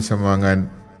ദശാംശം വാങ്ങാൻ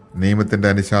നിയമത്തിന്റെ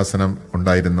അനുശാസനം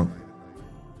ഉണ്ടായിരുന്നു.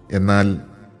 എന്നാൽ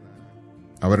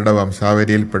അവരുടെ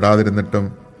വംശാവലിയിൽ പെടാതിരുന്നിട്ടും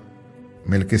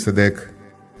മെൽക്കിസദേക്ക്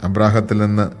അബ്രാഹത്തിൽ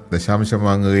നിന്ന് ദശാംശം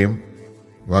വാങ്ങുകയും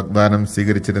വാഗ്ദാനം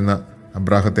സ്വീകരിച്ചിരുന്ന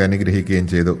അബ്രാഹത്തെ അനുഗ്രഹിക്കുകയും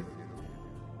ചെയ്തു.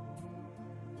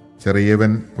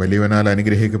 ചെറിയവൻ വലിയവനാൽ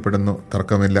അനുഗ്രഹിക്കപ്പെടുന്നു,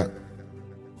 തർക്കമില്ല.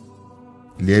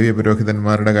 ലേവ്യ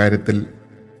പുരോഹിതന്മാരുടെ കാര്യത്തിൽ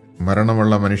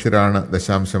മരണമുള്ള മനുഷ്യരാണ്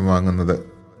ദശാംശം വാങ്ങുന്നത്.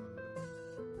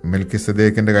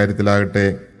 മെൽക്കിസദേക്കിന്റെ കാര്യത്തിലാകട്ടെ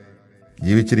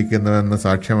ജീവിച്ചിരിക്കുന്നുവെന്ന്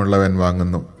സാക്ഷ്യമുള്ളവൻ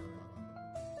വാങ്ങുന്നു.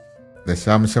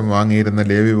 ദശാംശം വാങ്ങിയിരുന്ന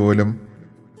ലേവി പോലും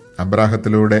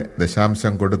അബ്രാഹത്തിലൂടെ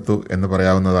ദശാംശം കൊടുത്തു എന്ന്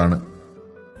പറയാവുന്നതാണ്.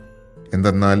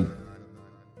 എന്തെന്നാൽ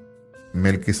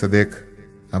മെൽക്കിസദേക്ക്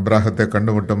അബ്രാഹത്തെ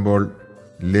കണ്ടുമുട്ടുമ്പോൾ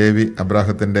ലേവി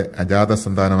അബ്രാഹത്തിന്റെ അജാത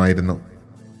സന്താനമായിരുന്നു.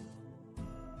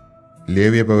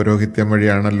 ലേവ്യ പൗരോഹിത്യം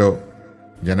വഴിയാണല്ലോ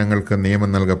ജനങ്ങൾക്ക് നിയമം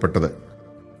നൽകപ്പെട്ടത്.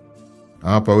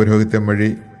 ആ പൗരോഹിത്യം വഴി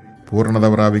പൂർണ്ണത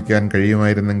പ്രാപിക്കാൻ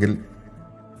കഴിയുമായിരുന്നെങ്കിൽ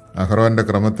അഹ്റോന്റെ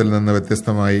ക്രമത്തിൽ നിന്ന്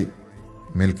വ്യത്യസ്തമായി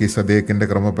മെൽക്കിസദേക്കിന്റെ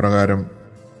ക്രമപ്രകാരം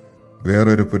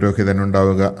വേറൊരു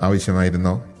പുരോഹിതനുണ്ടാവുക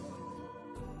ആവശ്യമായിരുന്നോ?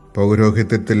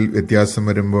 പൗരോഹിത്യത്തിൽ വ്യത്യാസം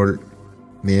വരുമ്പോൾ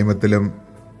നിയമത്തിലും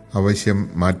അവശ്യം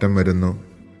മാറ്റം വരുന്നു.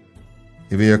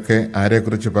 ഇവയൊക്കെ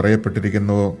ആരെക്കുറിച്ച്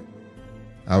പറയപ്പെട്ടിരിക്കുന്നുവോ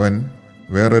അവൻ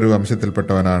വേറൊരു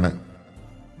വംശത്തിൽപ്പെട്ടവനാണ്.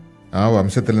 ആ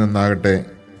വംശത്തിൽ നിന്നാകട്ടെ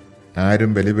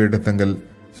ആരും ബലിപീഠത്തെങ്കിൽ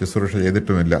ശുശ്രൂഷ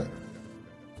ചെയ്തിട്ടുമില്ല.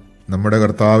 നമ്മുടെ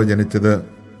കർത്താവ് ജനിച്ചത്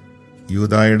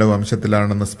യൂദായുടെ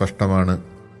വംശത്തിലാണെന്ന് സ്പഷ്ടമാണ്.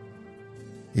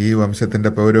 ഈ വംശത്തിന്റെ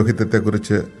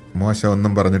പൗരോഹിത്യത്തെക്കുറിച്ച് മോശ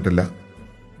ഒന്നും പറഞ്ഞിട്ടില്ല.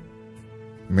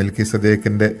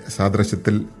 മെൽക്കിസദേക്കിന്റെ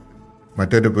സാദൃശ്യത്തിൽ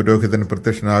മറ്റൊരു പുരോഹിതൻ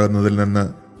പ്രത്യക്ഷനാകുന്നതിൽ നിന്ന്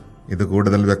ഇത്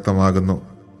കൂടുതൽ വ്യക്തമാകുന്നു.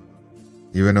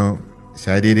 ഇവനോ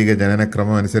ശാരീരിക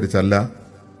ജനനക്രമം അനുസരിച്ചല്ല,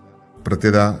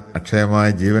 പ്രത്യുത അക്ഷയമായ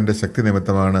ജീവന്റെ ശക്തി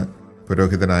നിമിത്തമാണ്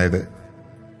പുരോഹിതനായത്.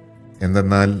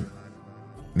 എന്തെന്നാൽ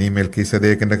നീ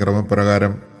മെൽക്കിസദേക്കിന്റെ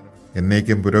ക്രമപ്രകാരം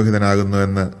എന്നേക്കും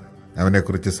പുരോഹിതനാകുന്നുവെന്ന്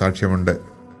അവനെക്കുറിച്ച് സാക്ഷ്യമുണ്ട്.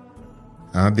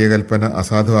 ആദ്യ കൽപ്പന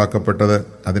അസാധുവാക്കപ്പെട്ടത്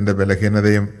അതിന്റെ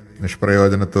ബലഹീനതയും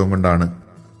നിഷ്പ്രയോജനത്വവും കൊണ്ടാണ്.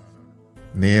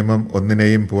 നിയമം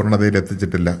ഒന്നിനെയും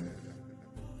പൂർണ്ണതയിലെത്തിച്ചിട്ടില്ല.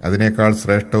 അതിനേക്കാൾ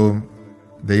ശ്രേഷ്ഠവും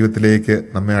ദൈവത്തിലേക്ക്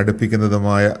നമ്മെ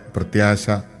അടുപ്പിക്കുന്നതുമായ പ്രത്യാശ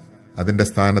അതിൻ്റെ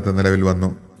സ്ഥാനത്ത് നിലവിൽ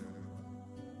വന്നു.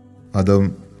 അതും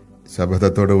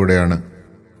ശപഥത്തോടുകൂടെയാണ്.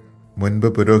 മുൻപ്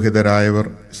പുരോഹിതരായവർ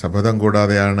ശപഥം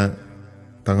കൂടാതെയാണ്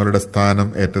തങ്ങളുടെ സ്ഥാനം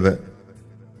ഏറ്റത്.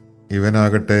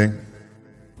 ഇവനാകട്ടെ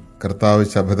കർത്താവ്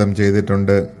ശപഥം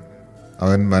ചെയ്തിട്ടുണ്ട്,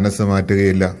 അവൻ മനസ്സ്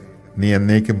മാറ്റുകയില്ല, നീ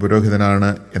എന്നേക്കും പുരോഹിതനാണ്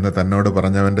എന്ന് തന്നോട്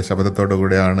പറഞ്ഞവന്റെ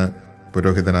ശപഥത്തോടുകൂടെയാണ്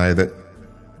പുരോഹിതനായത്.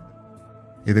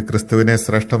 ഇത് ക്രിസ്തുവിനെ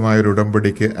ശ്രേഷ്ഠമായൊരു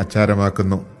ഉടമ്പടിക്ക്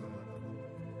അച്ചാരമാക്കുന്നു.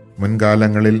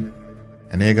 മുൻകാലങ്ങളിൽ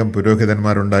അനേകം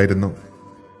പുരോഹിതന്മാരുണ്ടായിരുന്നു.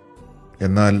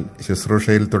 എന്നാൽ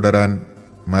ശുശ്രൂഷയിൽ തുടരാൻ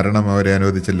മരണം അവരെ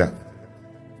അനുവദിച്ചില്ല.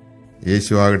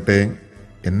 യേശു ആകട്ടെ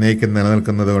എന്നേക്കും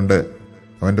നിലനിൽക്കുന്നതുകൊണ്ട്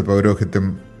അവൻ്റെ പൗരോഹിത്യം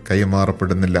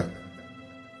കൈമാറപ്പെടുന്നില്ല.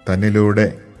 തന്നിലൂടെ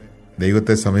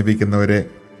ദൈവത്തെ സമീപിക്കുന്നവരെ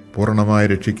പൂർണ്ണമായി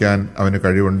രക്ഷിക്കാൻ അവന്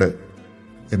കഴിവുണ്ട്.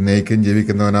 എന്നേക്കും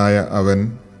ജീവിക്കുന്നവനായ അവൻ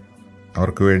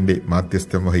അവർക്ക് വേണ്ടി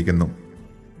മാധ്യസ്ഥ്യം വഹിക്കുന്നു.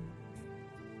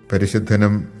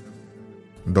 പരിശുദ്ധനും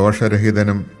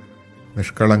ദോഷരഹിതനും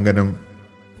നിഷ്കളങ്കനും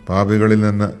പാപികളിൽ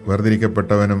നിന്ന്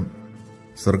വേർതിരിക്കപ്പെട്ടവനും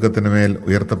സ്വർഗത്തിനുമേൽ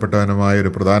ഉയർത്തപ്പെട്ടവനുമായ ഒരു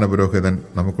പ്രധാന പുരോഹിതൻ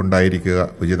നമുക്കുണ്ടായിരിക്കുക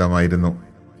ഉചിതമായിരുന്നു.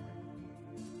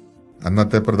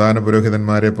 അന്നത്തെ പ്രധാന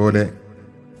പുരോഹിതന്മാരെ പോലെ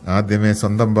ആദ്യമേ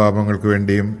സ്വന്തം പാപങ്ങൾക്ക്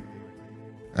വേണ്ടിയും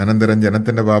അനന്തരം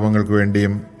ജനത്തിൻ്റെ പാപങ്ങൾക്ക്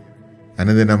വേണ്ടിയും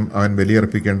അനുദിനം അവൻ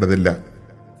ബലിയർപ്പിക്കേണ്ടതില്ല.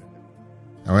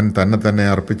 അവൻ തന്നെ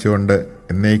അർപ്പിച്ചുകൊണ്ട്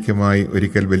എന്നേക്കുമായി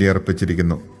ഒരിക്കൽ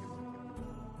ബലിയർപ്പിച്ചിരിക്കുന്നു.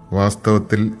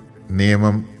 വാസ്തവത്തിൽ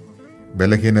നിയമം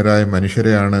ബലഹീനരായ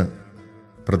മനുഷ്യരെയാണ്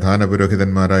പ്രധാന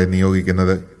പുരോഹിതന്മാരായി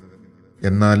നിയോഗിക്കുന്നത്.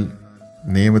 എന്നാൽ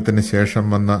നിയമത്തിന് ശേഷം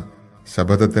വന്ന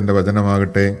ശപഥത്തിൻ്റെ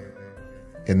വചനമാകട്ടെ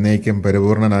എന്നേക്കും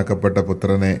പരിപൂർണനാക്കപ്പെട്ട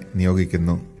പുത്രനെ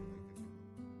നിയോഗിക്കുന്നു.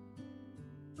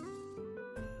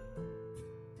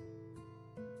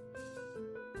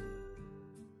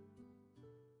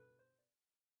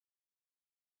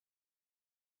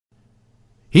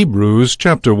 Hebrews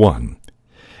chapter 1.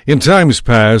 In times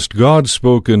past, God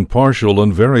spoke in partial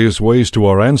and various ways to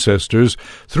our ancestors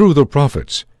through the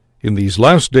prophets. In these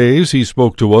last days he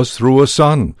spoke to us through a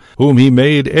Son, whom he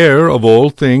made heir of all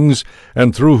things,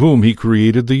 and through whom he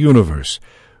created the universe,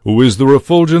 who is the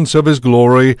refulgence of his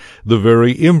glory, the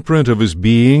very imprint of his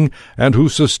being, and who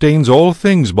sustains all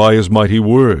things by his mighty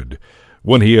word.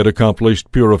 When he had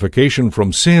accomplished purification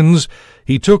from sins,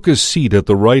 he took his seat at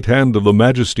the right hand of the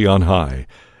Majesty on high,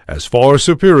 as far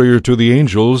superior to the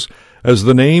angels, as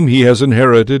the name he has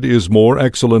inherited is more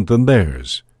excellent than theirs.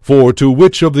 For to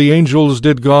which of the angels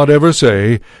did God ever say,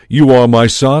 "You are my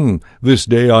Son, this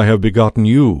day I have begotten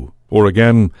you"? Or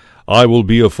again, "I will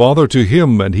be a father to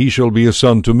him, and he shall be a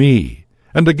son to me"?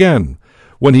 And again,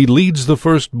 when he leads the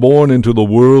firstborn into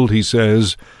the world, he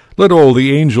says, "Let all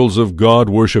the angels of God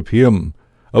worship him."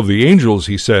 Of the angels,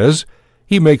 he says,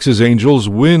 "He makes his angels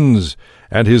winds,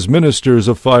 and his ministers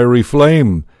a fiery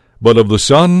flame." But of the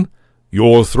Son,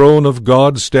 "Your throne of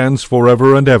God stands forever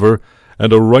and ever,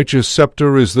 and a righteous scepter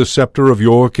is the scepter of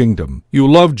your kingdom. You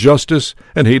loved justice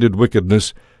and hated wickedness.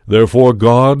 Therefore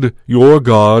God, your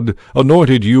God,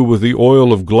 anointed you with the oil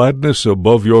of gladness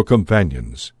above your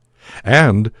companions.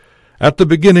 And at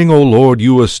the beginning, O Lord,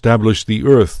 you established the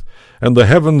earth, and the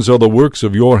heavens are the works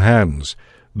of your hands.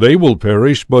 They will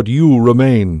perish, but you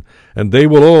remain, and they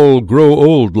will all grow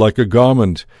old like a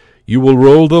garment. You will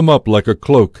roll them up like a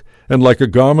cloak, and like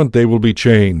a garment they will be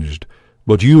changed.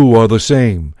 But you are the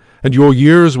same, and your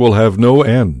years will have no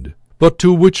end. But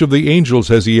to which of the angels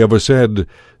has he ever said,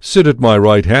 "Sit at my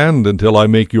right hand until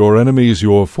I make your enemies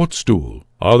your footstool"?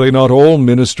 Are they not all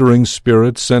ministering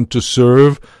spirits sent to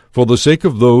serve for the sake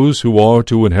of those who are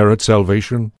to inherit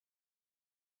salvation?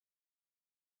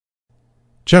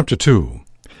 Chapter 2.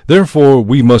 Therefore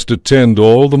we must attend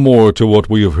all the more to what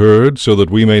we have heard, so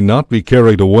that we may not be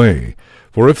carried away.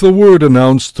 For if the word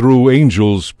announced through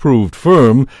angels proved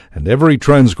firm, and every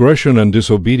transgression and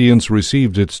disobedience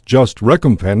received its just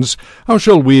recompense, how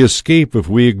shall we escape if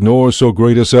we ignore so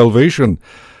great a salvation?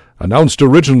 Announced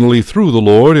originally through the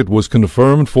Lord, it was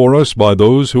confirmed for us by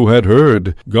those who had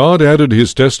heard. God added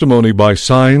his testimony by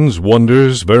signs,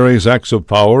 wonders, various acts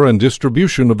of power, and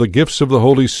distribution of the gifts of the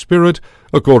Holy Spirit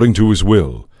according to his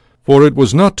will. For it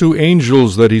was not to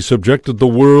angels that he subjected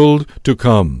the world to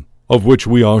come, of which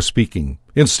we are speaking.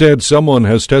 Instead, someone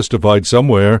has testified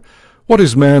somewhere, "What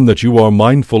is man that you are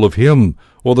mindful of him,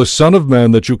 or the Son of Man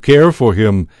that you care for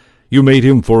him? You made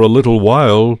him for a little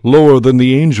while lower than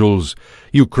the angels.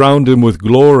 You crowned him with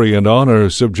glory and honor,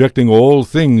 subjecting all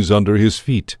things under his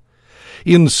feet."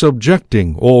 In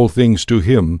subjecting all things to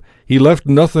him, he left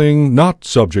nothing not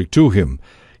subject to him.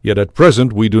 Yet at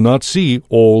present we do not see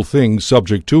all things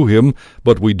subject to him,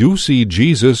 but we do see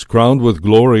Jesus crowned with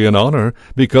glory and honor,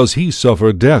 because he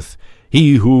suffered death, he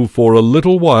who for a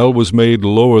little while was made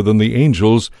lower than the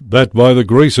angels, that by the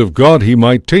grace of God he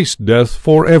might taste death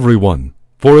for everyone.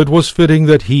 For it was fitting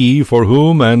that he, for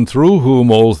whom and through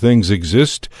whom all things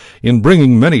exist, in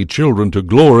bringing many children to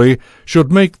glory,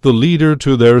 should make the leader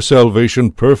to their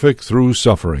salvation perfect through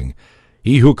suffering.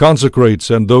 He who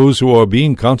consecrates and those who are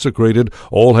being consecrated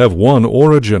all have one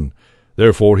origin.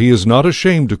 Therefore he is not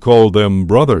ashamed to call them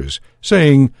brothers,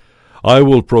 saying, "I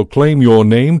will proclaim your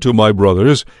name to my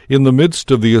brothers. In the midst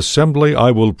of the assembly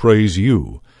I will praise you."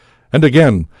 And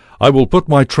again, "I will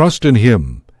put my trust in him."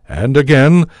 And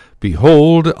again,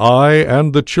 "Behold, I and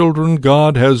the children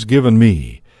God has given me."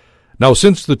 Now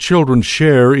since the children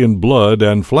share in blood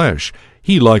and flesh,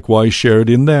 he likewise shared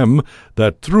in them,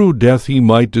 that through death he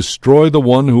might destroy the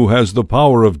one who has the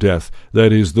power of death,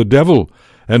 that is, the devil,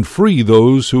 and free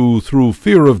those who through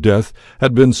fear of death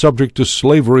had been subject to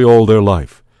slavery all their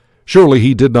life. Surely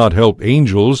he did not help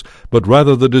angels, but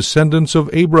rather the descendants of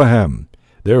Abraham.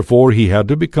 Therefore he had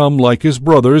to become like his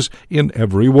brothers in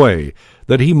every way,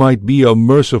 that he might be a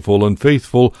merciful and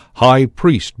faithful high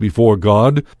priest before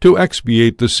God, to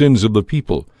expiate the sins of the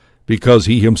people. Because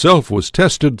he himself was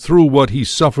tested through what he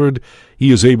suffered,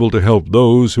 he is able to help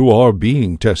those who are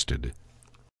being tested.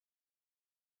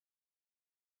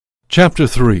 Chapter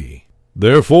 3.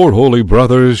 Therefore, holy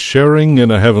brothers, sharing in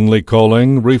a heavenly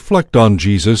calling, reflect on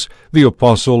Jesus, the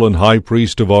apostle and high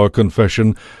priest of our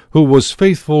confession, who was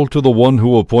faithful to the one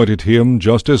who appointed him,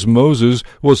 just as Moses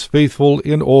was faithful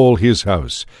in all his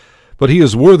house. But he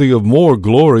is worthy of more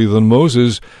glory than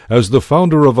Moses, as the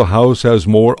founder of a house has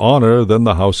more honor than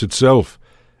the house itself.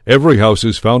 Every house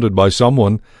is founded by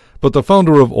someone, but the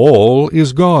founder of all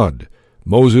is God.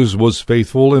 Moses was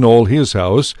faithful in all his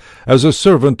house, as a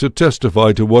servant to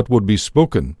testify to what would be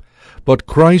spoken. But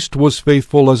Christ was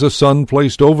faithful as a son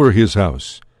placed over his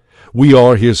house. We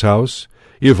are his house,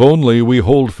 if only we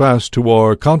hold fast to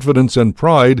our confidence and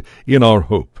pride in our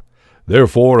hope.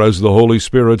 Therefore, as the Holy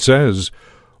Spirit says,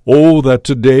 "Oh, that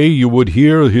today you would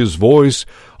hear his voice,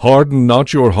 harden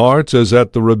not your hearts as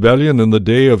at the rebellion in the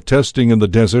day of testing in the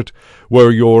desert, where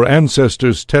your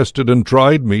ancestors tested and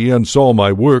tried me and saw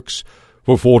my works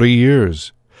for 40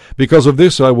 years. Because of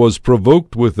this I was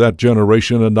provoked with that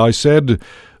generation, and I said,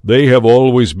 They have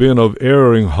always been of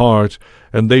erring heart,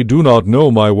 and they do not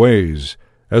know my ways.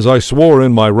 As I swore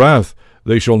in my wrath,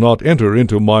 they shall not enter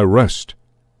into my rest.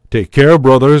 Take care,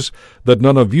 brothers, that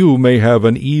none of you may have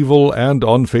an evil and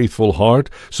unfaithful heart,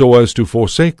 so as to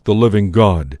forsake the living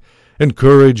God.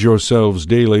 Encourage yourselves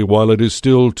daily while it is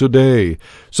still today,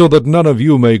 so that none of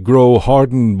you may grow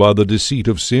hardened by the deceit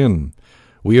of sin.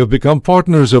 We have become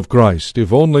partners of Christ,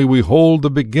 if only we hold the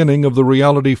beginning of the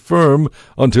reality firm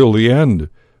until the end.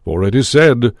 For it is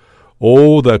said,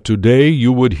 Oh, that today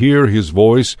you would hear his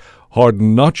voice,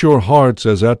 harden not your hearts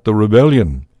as at the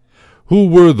rebellion. Who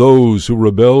were those who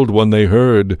rebelled when they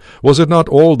heard? Was it not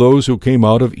all those who came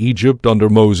out of Egypt under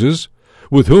Moses?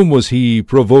 With whom was he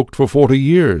provoked for 40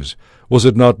 years? Was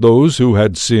it not those who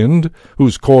had sinned,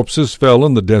 whose corpses fell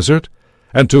in the desert?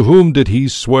 And to whom did he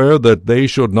swear that they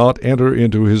should not enter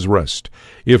into his rest,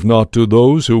 if not to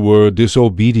those who were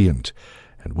disobedient?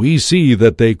 And we see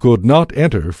that they could not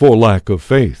enter for lack of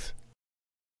faith.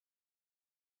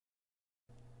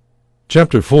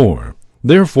 Chapter 4.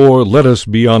 Therefore let us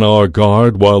be on our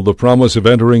guard while the promise of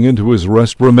entering into his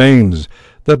rest remains,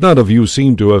 that none of you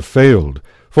seem to have failed.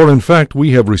 For in fact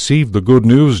we have received the good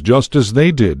news just as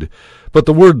they did. But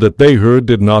the word that they heard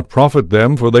did not profit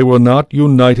them, for they were not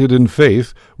united in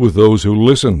faith with those who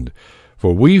listened.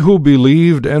 For we who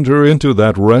believed enter into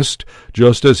that rest,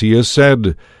 just as he has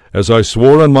said, As I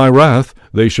swore in my wrath,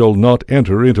 they shall not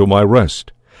enter into my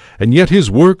rest. And yet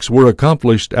his works were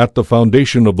accomplished at the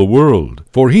foundation of the world.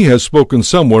 For he has spoken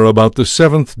somewhere about the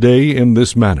seventh day in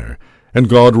this manner, And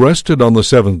God rested on the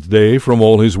seventh day from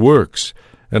all his works.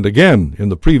 And again, in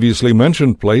the previously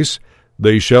mentioned place,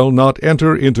 They shall not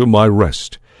enter into my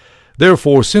rest.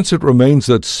 Therefore, since it remains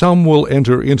that some will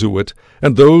enter into it,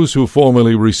 and those who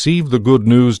formerly received the good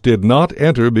news did not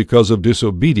enter because of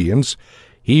disobedience,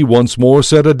 he once more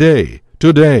said a day,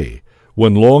 today,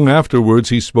 when long afterwards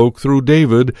he spoke through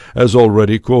David, as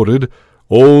already quoted,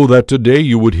 Oh, that today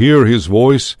you would hear his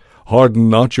voice, harden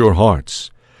not your hearts.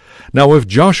 Now if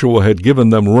Joshua had given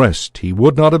them rest, he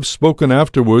would not have spoken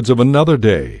afterwards of another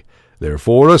day.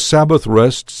 Therefore a Sabbath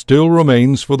rest still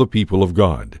remains for the people of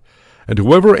God. And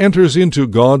whoever enters into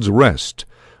God's rest,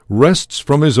 rests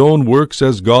from his own works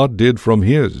as God did from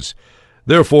his.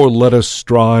 Therefore let us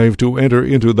strive to enter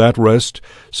into that rest,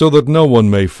 so that no one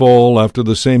may fall after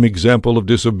the same example of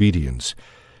disobedience.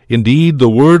 Indeed, the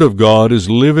word of God is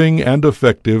living and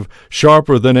effective,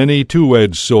 sharper than any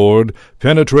two-edged sword,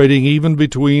 penetrating even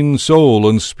between soul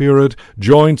and spirit,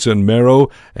 joints and marrow,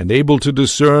 and able to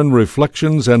discern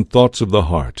reflections and thoughts of the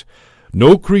heart.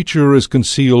 No creature is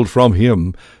concealed from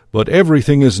him, but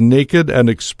everything is naked and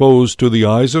exposed to the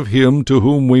eyes of him to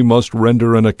whom we must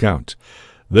render an account.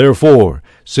 Therefore,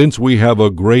 since we have a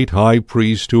great high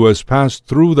priest who has passed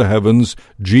through the heavens,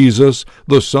 Jesus,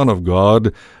 the Son of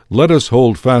God, let us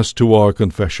hold fast to our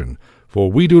confession. For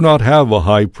we do not have a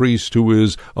high priest who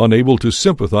is unable to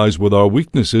sympathize with our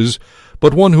weaknesses,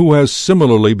 but one who has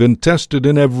similarly been tested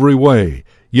in every way,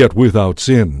 yet without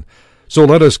sin. So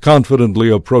let us confidently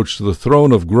approach the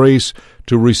throne of grace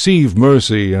to receive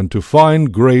mercy and to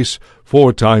find grace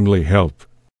for timely help.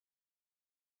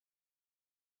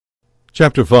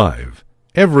 Chapter 5.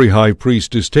 Every high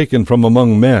priest is taken from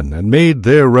among men and made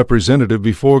their representative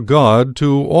before God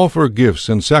to offer gifts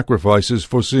and sacrifices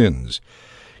for sins.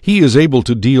 He is able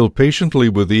to deal patiently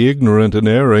with the ignorant and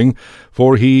erring,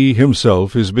 for he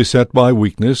himself is beset by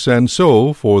weakness, and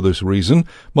so, for this reason,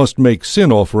 must make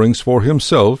sin offerings for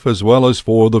himself as well as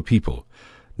for the people.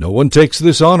 No one takes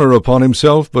this honor upon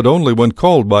himself, but only when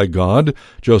called by God,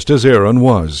 just as Aaron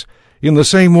was. In the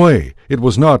same way, it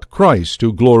was not Christ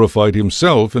who glorified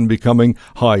himself in becoming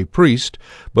high priest,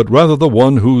 but rather the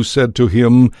one who said to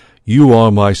him, "You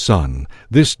are my Son,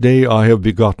 this day I have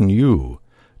begotten you."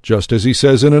 Just as he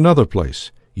says in another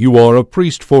place, "You are a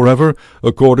priest forever,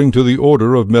 according to the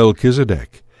order of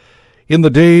Melchizedek." In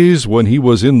the days when he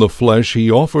was in the flesh,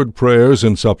 he offered prayers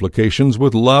and supplications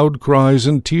with loud cries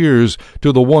and tears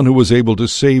to the one who was able to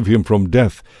save him from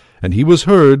death, and he was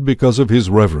heard because of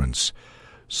his reverence.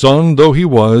 Son though he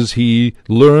was, he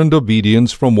learned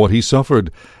obedience from what he suffered,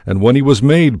 and when he was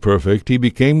made perfect, he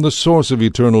became the source of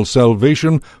eternal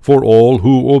salvation for all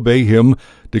who obey him,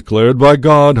 declared by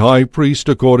God high priest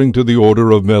according to the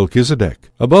order of Melchizedek.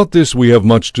 About this we have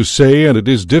much to say, and it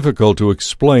is difficult to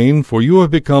explain, for you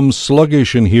have become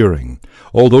sluggish in hearing.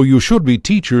 Although you should be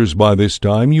teachers by this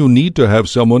time, you need to have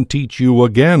someone teach you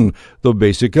again the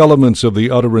basic elements of the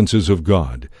utterances of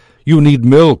God. You need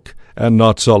milk and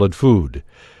not solid food.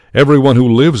 Everyone who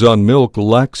lives on milk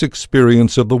lacks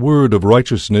experience of the word of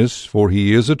righteousness, for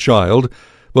he is a child,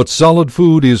 but solid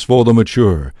food is for the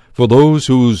mature, for those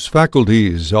whose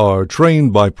faculties are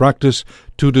trained by practice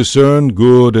to discern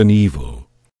good and evil.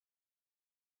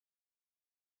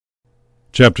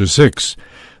 Chapter 6.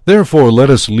 Therefore let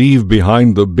us leave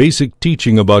behind the basic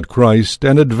teaching about Christ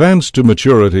and advance to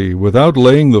maturity without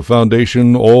laying the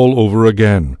foundation all over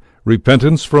again,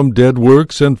 repentance from dead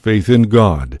works and faith in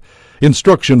God,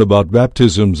 instruction about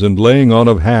baptisms and laying on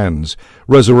of hands,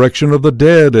 resurrection of the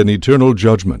dead and eternal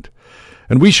judgment.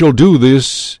 And we shall do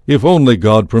this if only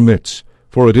God permits,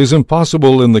 for it is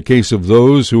impossible in the case of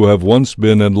those who have once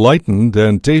been enlightened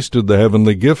and tasted the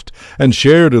heavenly gift and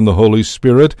shared in the Holy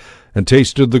Spirit and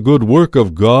tasted the good work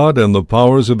of God and the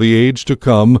powers of the age to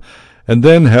come, and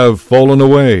then have fallen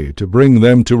away, to bring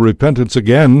them to repentance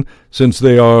again, since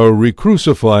they are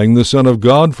recrucifying the Son of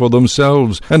God for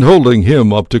themselves, and holding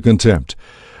him up to contempt.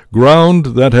 Ground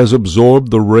that has absorbed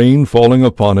the rain falling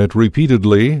upon it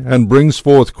repeatedly, and brings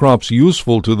forth crops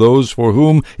useful to those for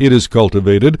whom it is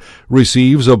cultivated,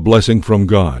 receives a blessing from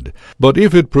God. But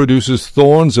if it produces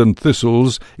thorns and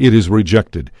thistles, it is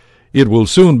rejected. It will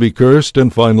soon be cursed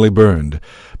and finally burned.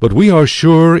 But we are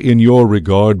sure in your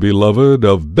regard, beloved,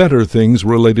 of better things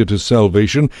related to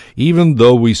salvation, even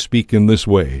though we speak in this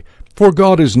way. For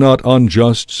God is not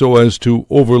unjust so as to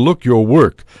overlook your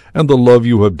work and the love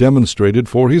you have demonstrated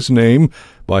for his name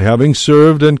by having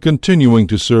served and continuing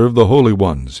to serve the holy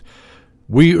ones.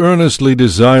 We earnestly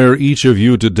desire each of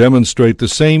you to demonstrate the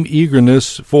same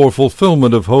eagerness for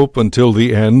fulfillment of hope until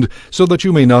the end, so that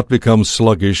you may not become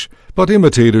sluggish, but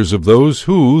imitators of those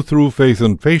who, through faith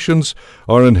and patience,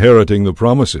 are inheriting the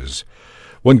promises.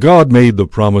 When God made the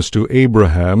promise to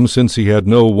Abraham, since he had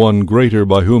no one greater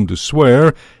by whom to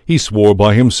swear, he swore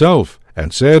by himself,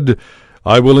 and said,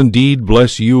 "I will indeed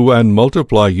bless you and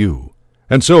multiply you."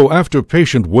 And so, after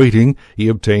patient waiting, he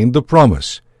obtained the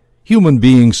promise. Human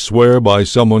beings swear by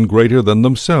someone greater than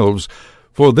themselves.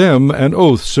 For them an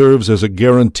oath serves as a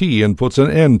guarantee and puts an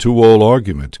end to all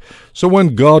argument. So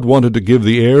when God wanted to give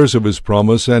the heirs of his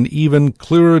promise an even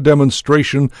clearer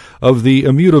demonstration of the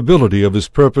immutability of his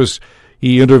purpose,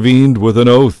 he intervened with an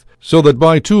oath, so that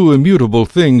by two immutable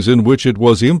things in which it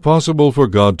was impossible for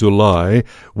God to lie,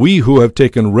 we who have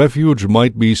taken refuge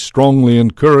might be strongly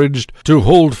encouraged to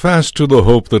hold fast to the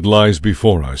hope that lies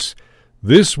before us.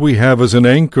 This we have as an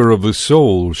anchor of the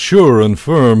soul, sure and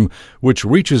firm, which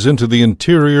reaches into the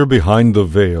interior behind the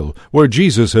veil, where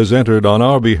Jesus has entered on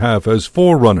our behalf as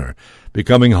forerunner,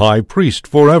 becoming high priest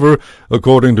forever,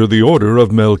 according to the order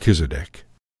of Melchizedek.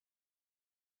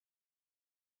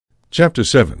 Chapter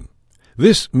 7.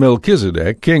 This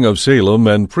Melchizedek, king of Salem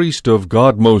and priest of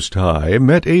God Most High,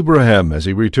 met Abraham as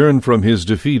he returned from his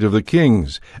defeat of the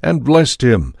kings, and blessed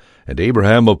him, and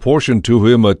Abraham apportioned to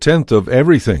him 1/10 of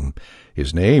everything.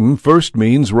 His name first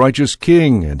means righteous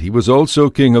king, and he was also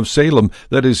king of Salem,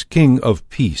 that is, king of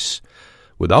peace.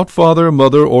 Without father,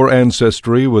 mother, or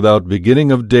ancestry, without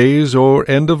beginning of days or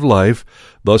end of life,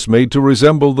 thus made to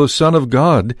resemble the Son of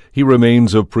God, he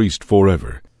remains a priest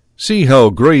forever. See how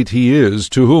great he is,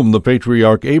 to whom the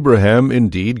patriarch Abraham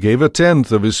indeed gave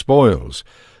 1/10 of his spoils.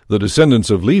 The descendants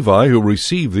of Levi, who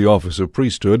receive the office of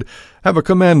priesthood, have a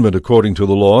commandment according to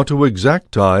the law to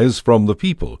exact tithes from the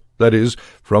people, that is,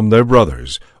 from their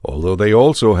brothers, although they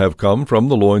also have come from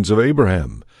the loins of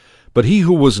Abraham. But he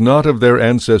who was not of their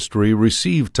ancestry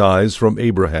received tithes from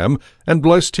Abraham, and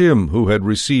blessed him who had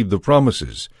received the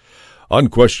promises.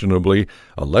 Unquestionably,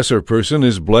 a lesser person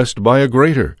is blessed by a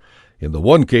greater. In the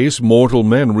one case, mortal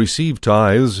men receive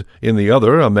tithes, in the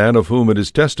other, a man of whom it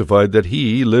is testified that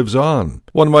he lives on.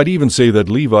 One might even say that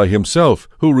Levi himself,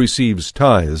 who receives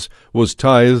tithes, was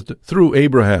tithed through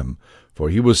Abraham, for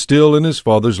he was still in his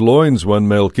father's loins when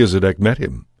Melchizedek met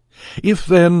him. If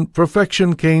then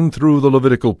perfection came through the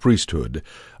Levitical priesthood,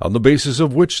 on the basis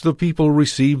of which the people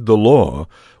received the law,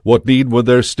 what need would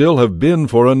there still have been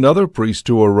for another priest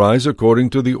to arise according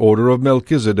to the order of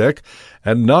Melchizedek,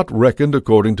 and not reckoned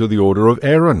according to the order of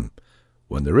Aaron?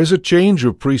 When there is a change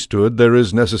of priesthood, there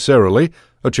is necessarily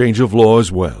a change of law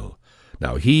as well.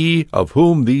 Now he of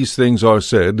whom these things are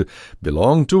said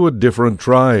belonged to a different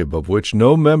tribe, of which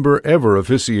no member ever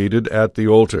officiated at the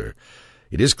altar.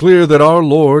 It is clear that our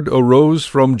Lord arose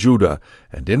from Judah,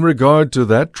 and in regard to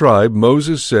that tribe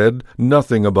Moses said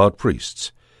nothing about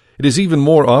priests. It is even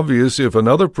more obvious if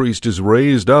another priest is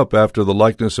raised up after the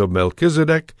likeness of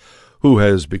Melchizedek, who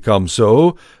has become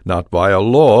so, not by a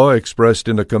law expressed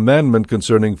in a commandment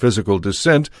concerning physical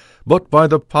descent, but by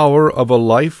the power of a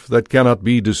life that cannot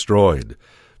be destroyed.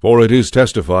 For it is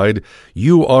testified,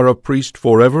 "You are a priest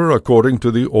forever according to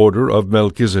the order of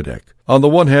Melchizedek." On the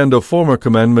one hand, a former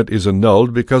commandment is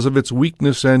annulled because of its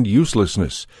weakness and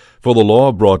uselessness, for the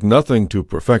law brought nothing to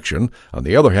perfection. On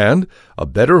the other hand, a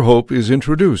better hope is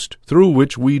introduced, through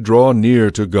which we draw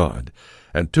near to God.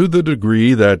 And to the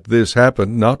degree that this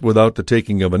happened not without the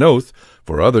taking of an oath,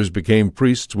 for others became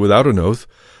priests without an oath,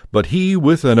 but he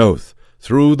with an oath,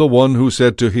 through the one who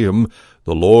said to him,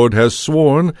 "The Lord has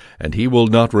sworn, and he will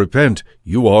not repent,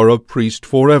 you are a priest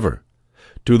forever."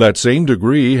 To that same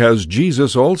degree has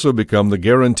Jesus also become the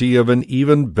guarantee of an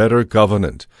even better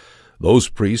covenant. Those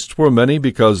priests were many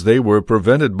because they were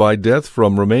prevented by death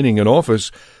from remaining in office,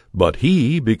 but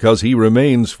he, because he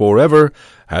remains forever,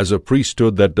 has a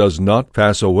priesthood that does not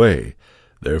pass away.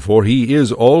 Therefore he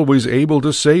is always able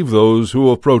to save those who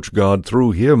approach God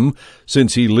through him,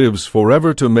 since he lives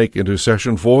forever to make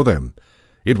intercession for them.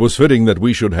 It was fitting that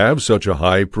we should have such a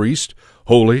high priest,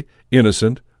 holy,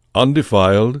 innocent,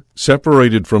 undefiled,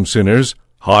 separated from sinners,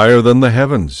 higher than the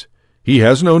heavens. He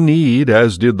has no need,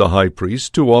 as did the high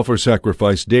priest, to offer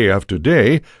sacrifice day after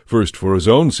day, first for his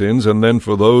own sins and then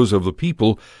for those of the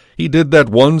people. He did that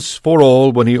once for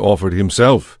all when he offered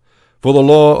himself. For the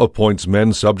law appoints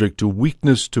men subject to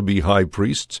weakness to be high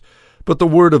priests, but the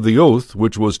word of the oath,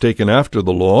 which was taken after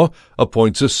the law,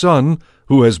 appoints a son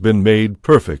who has been made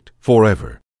perfect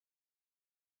forever.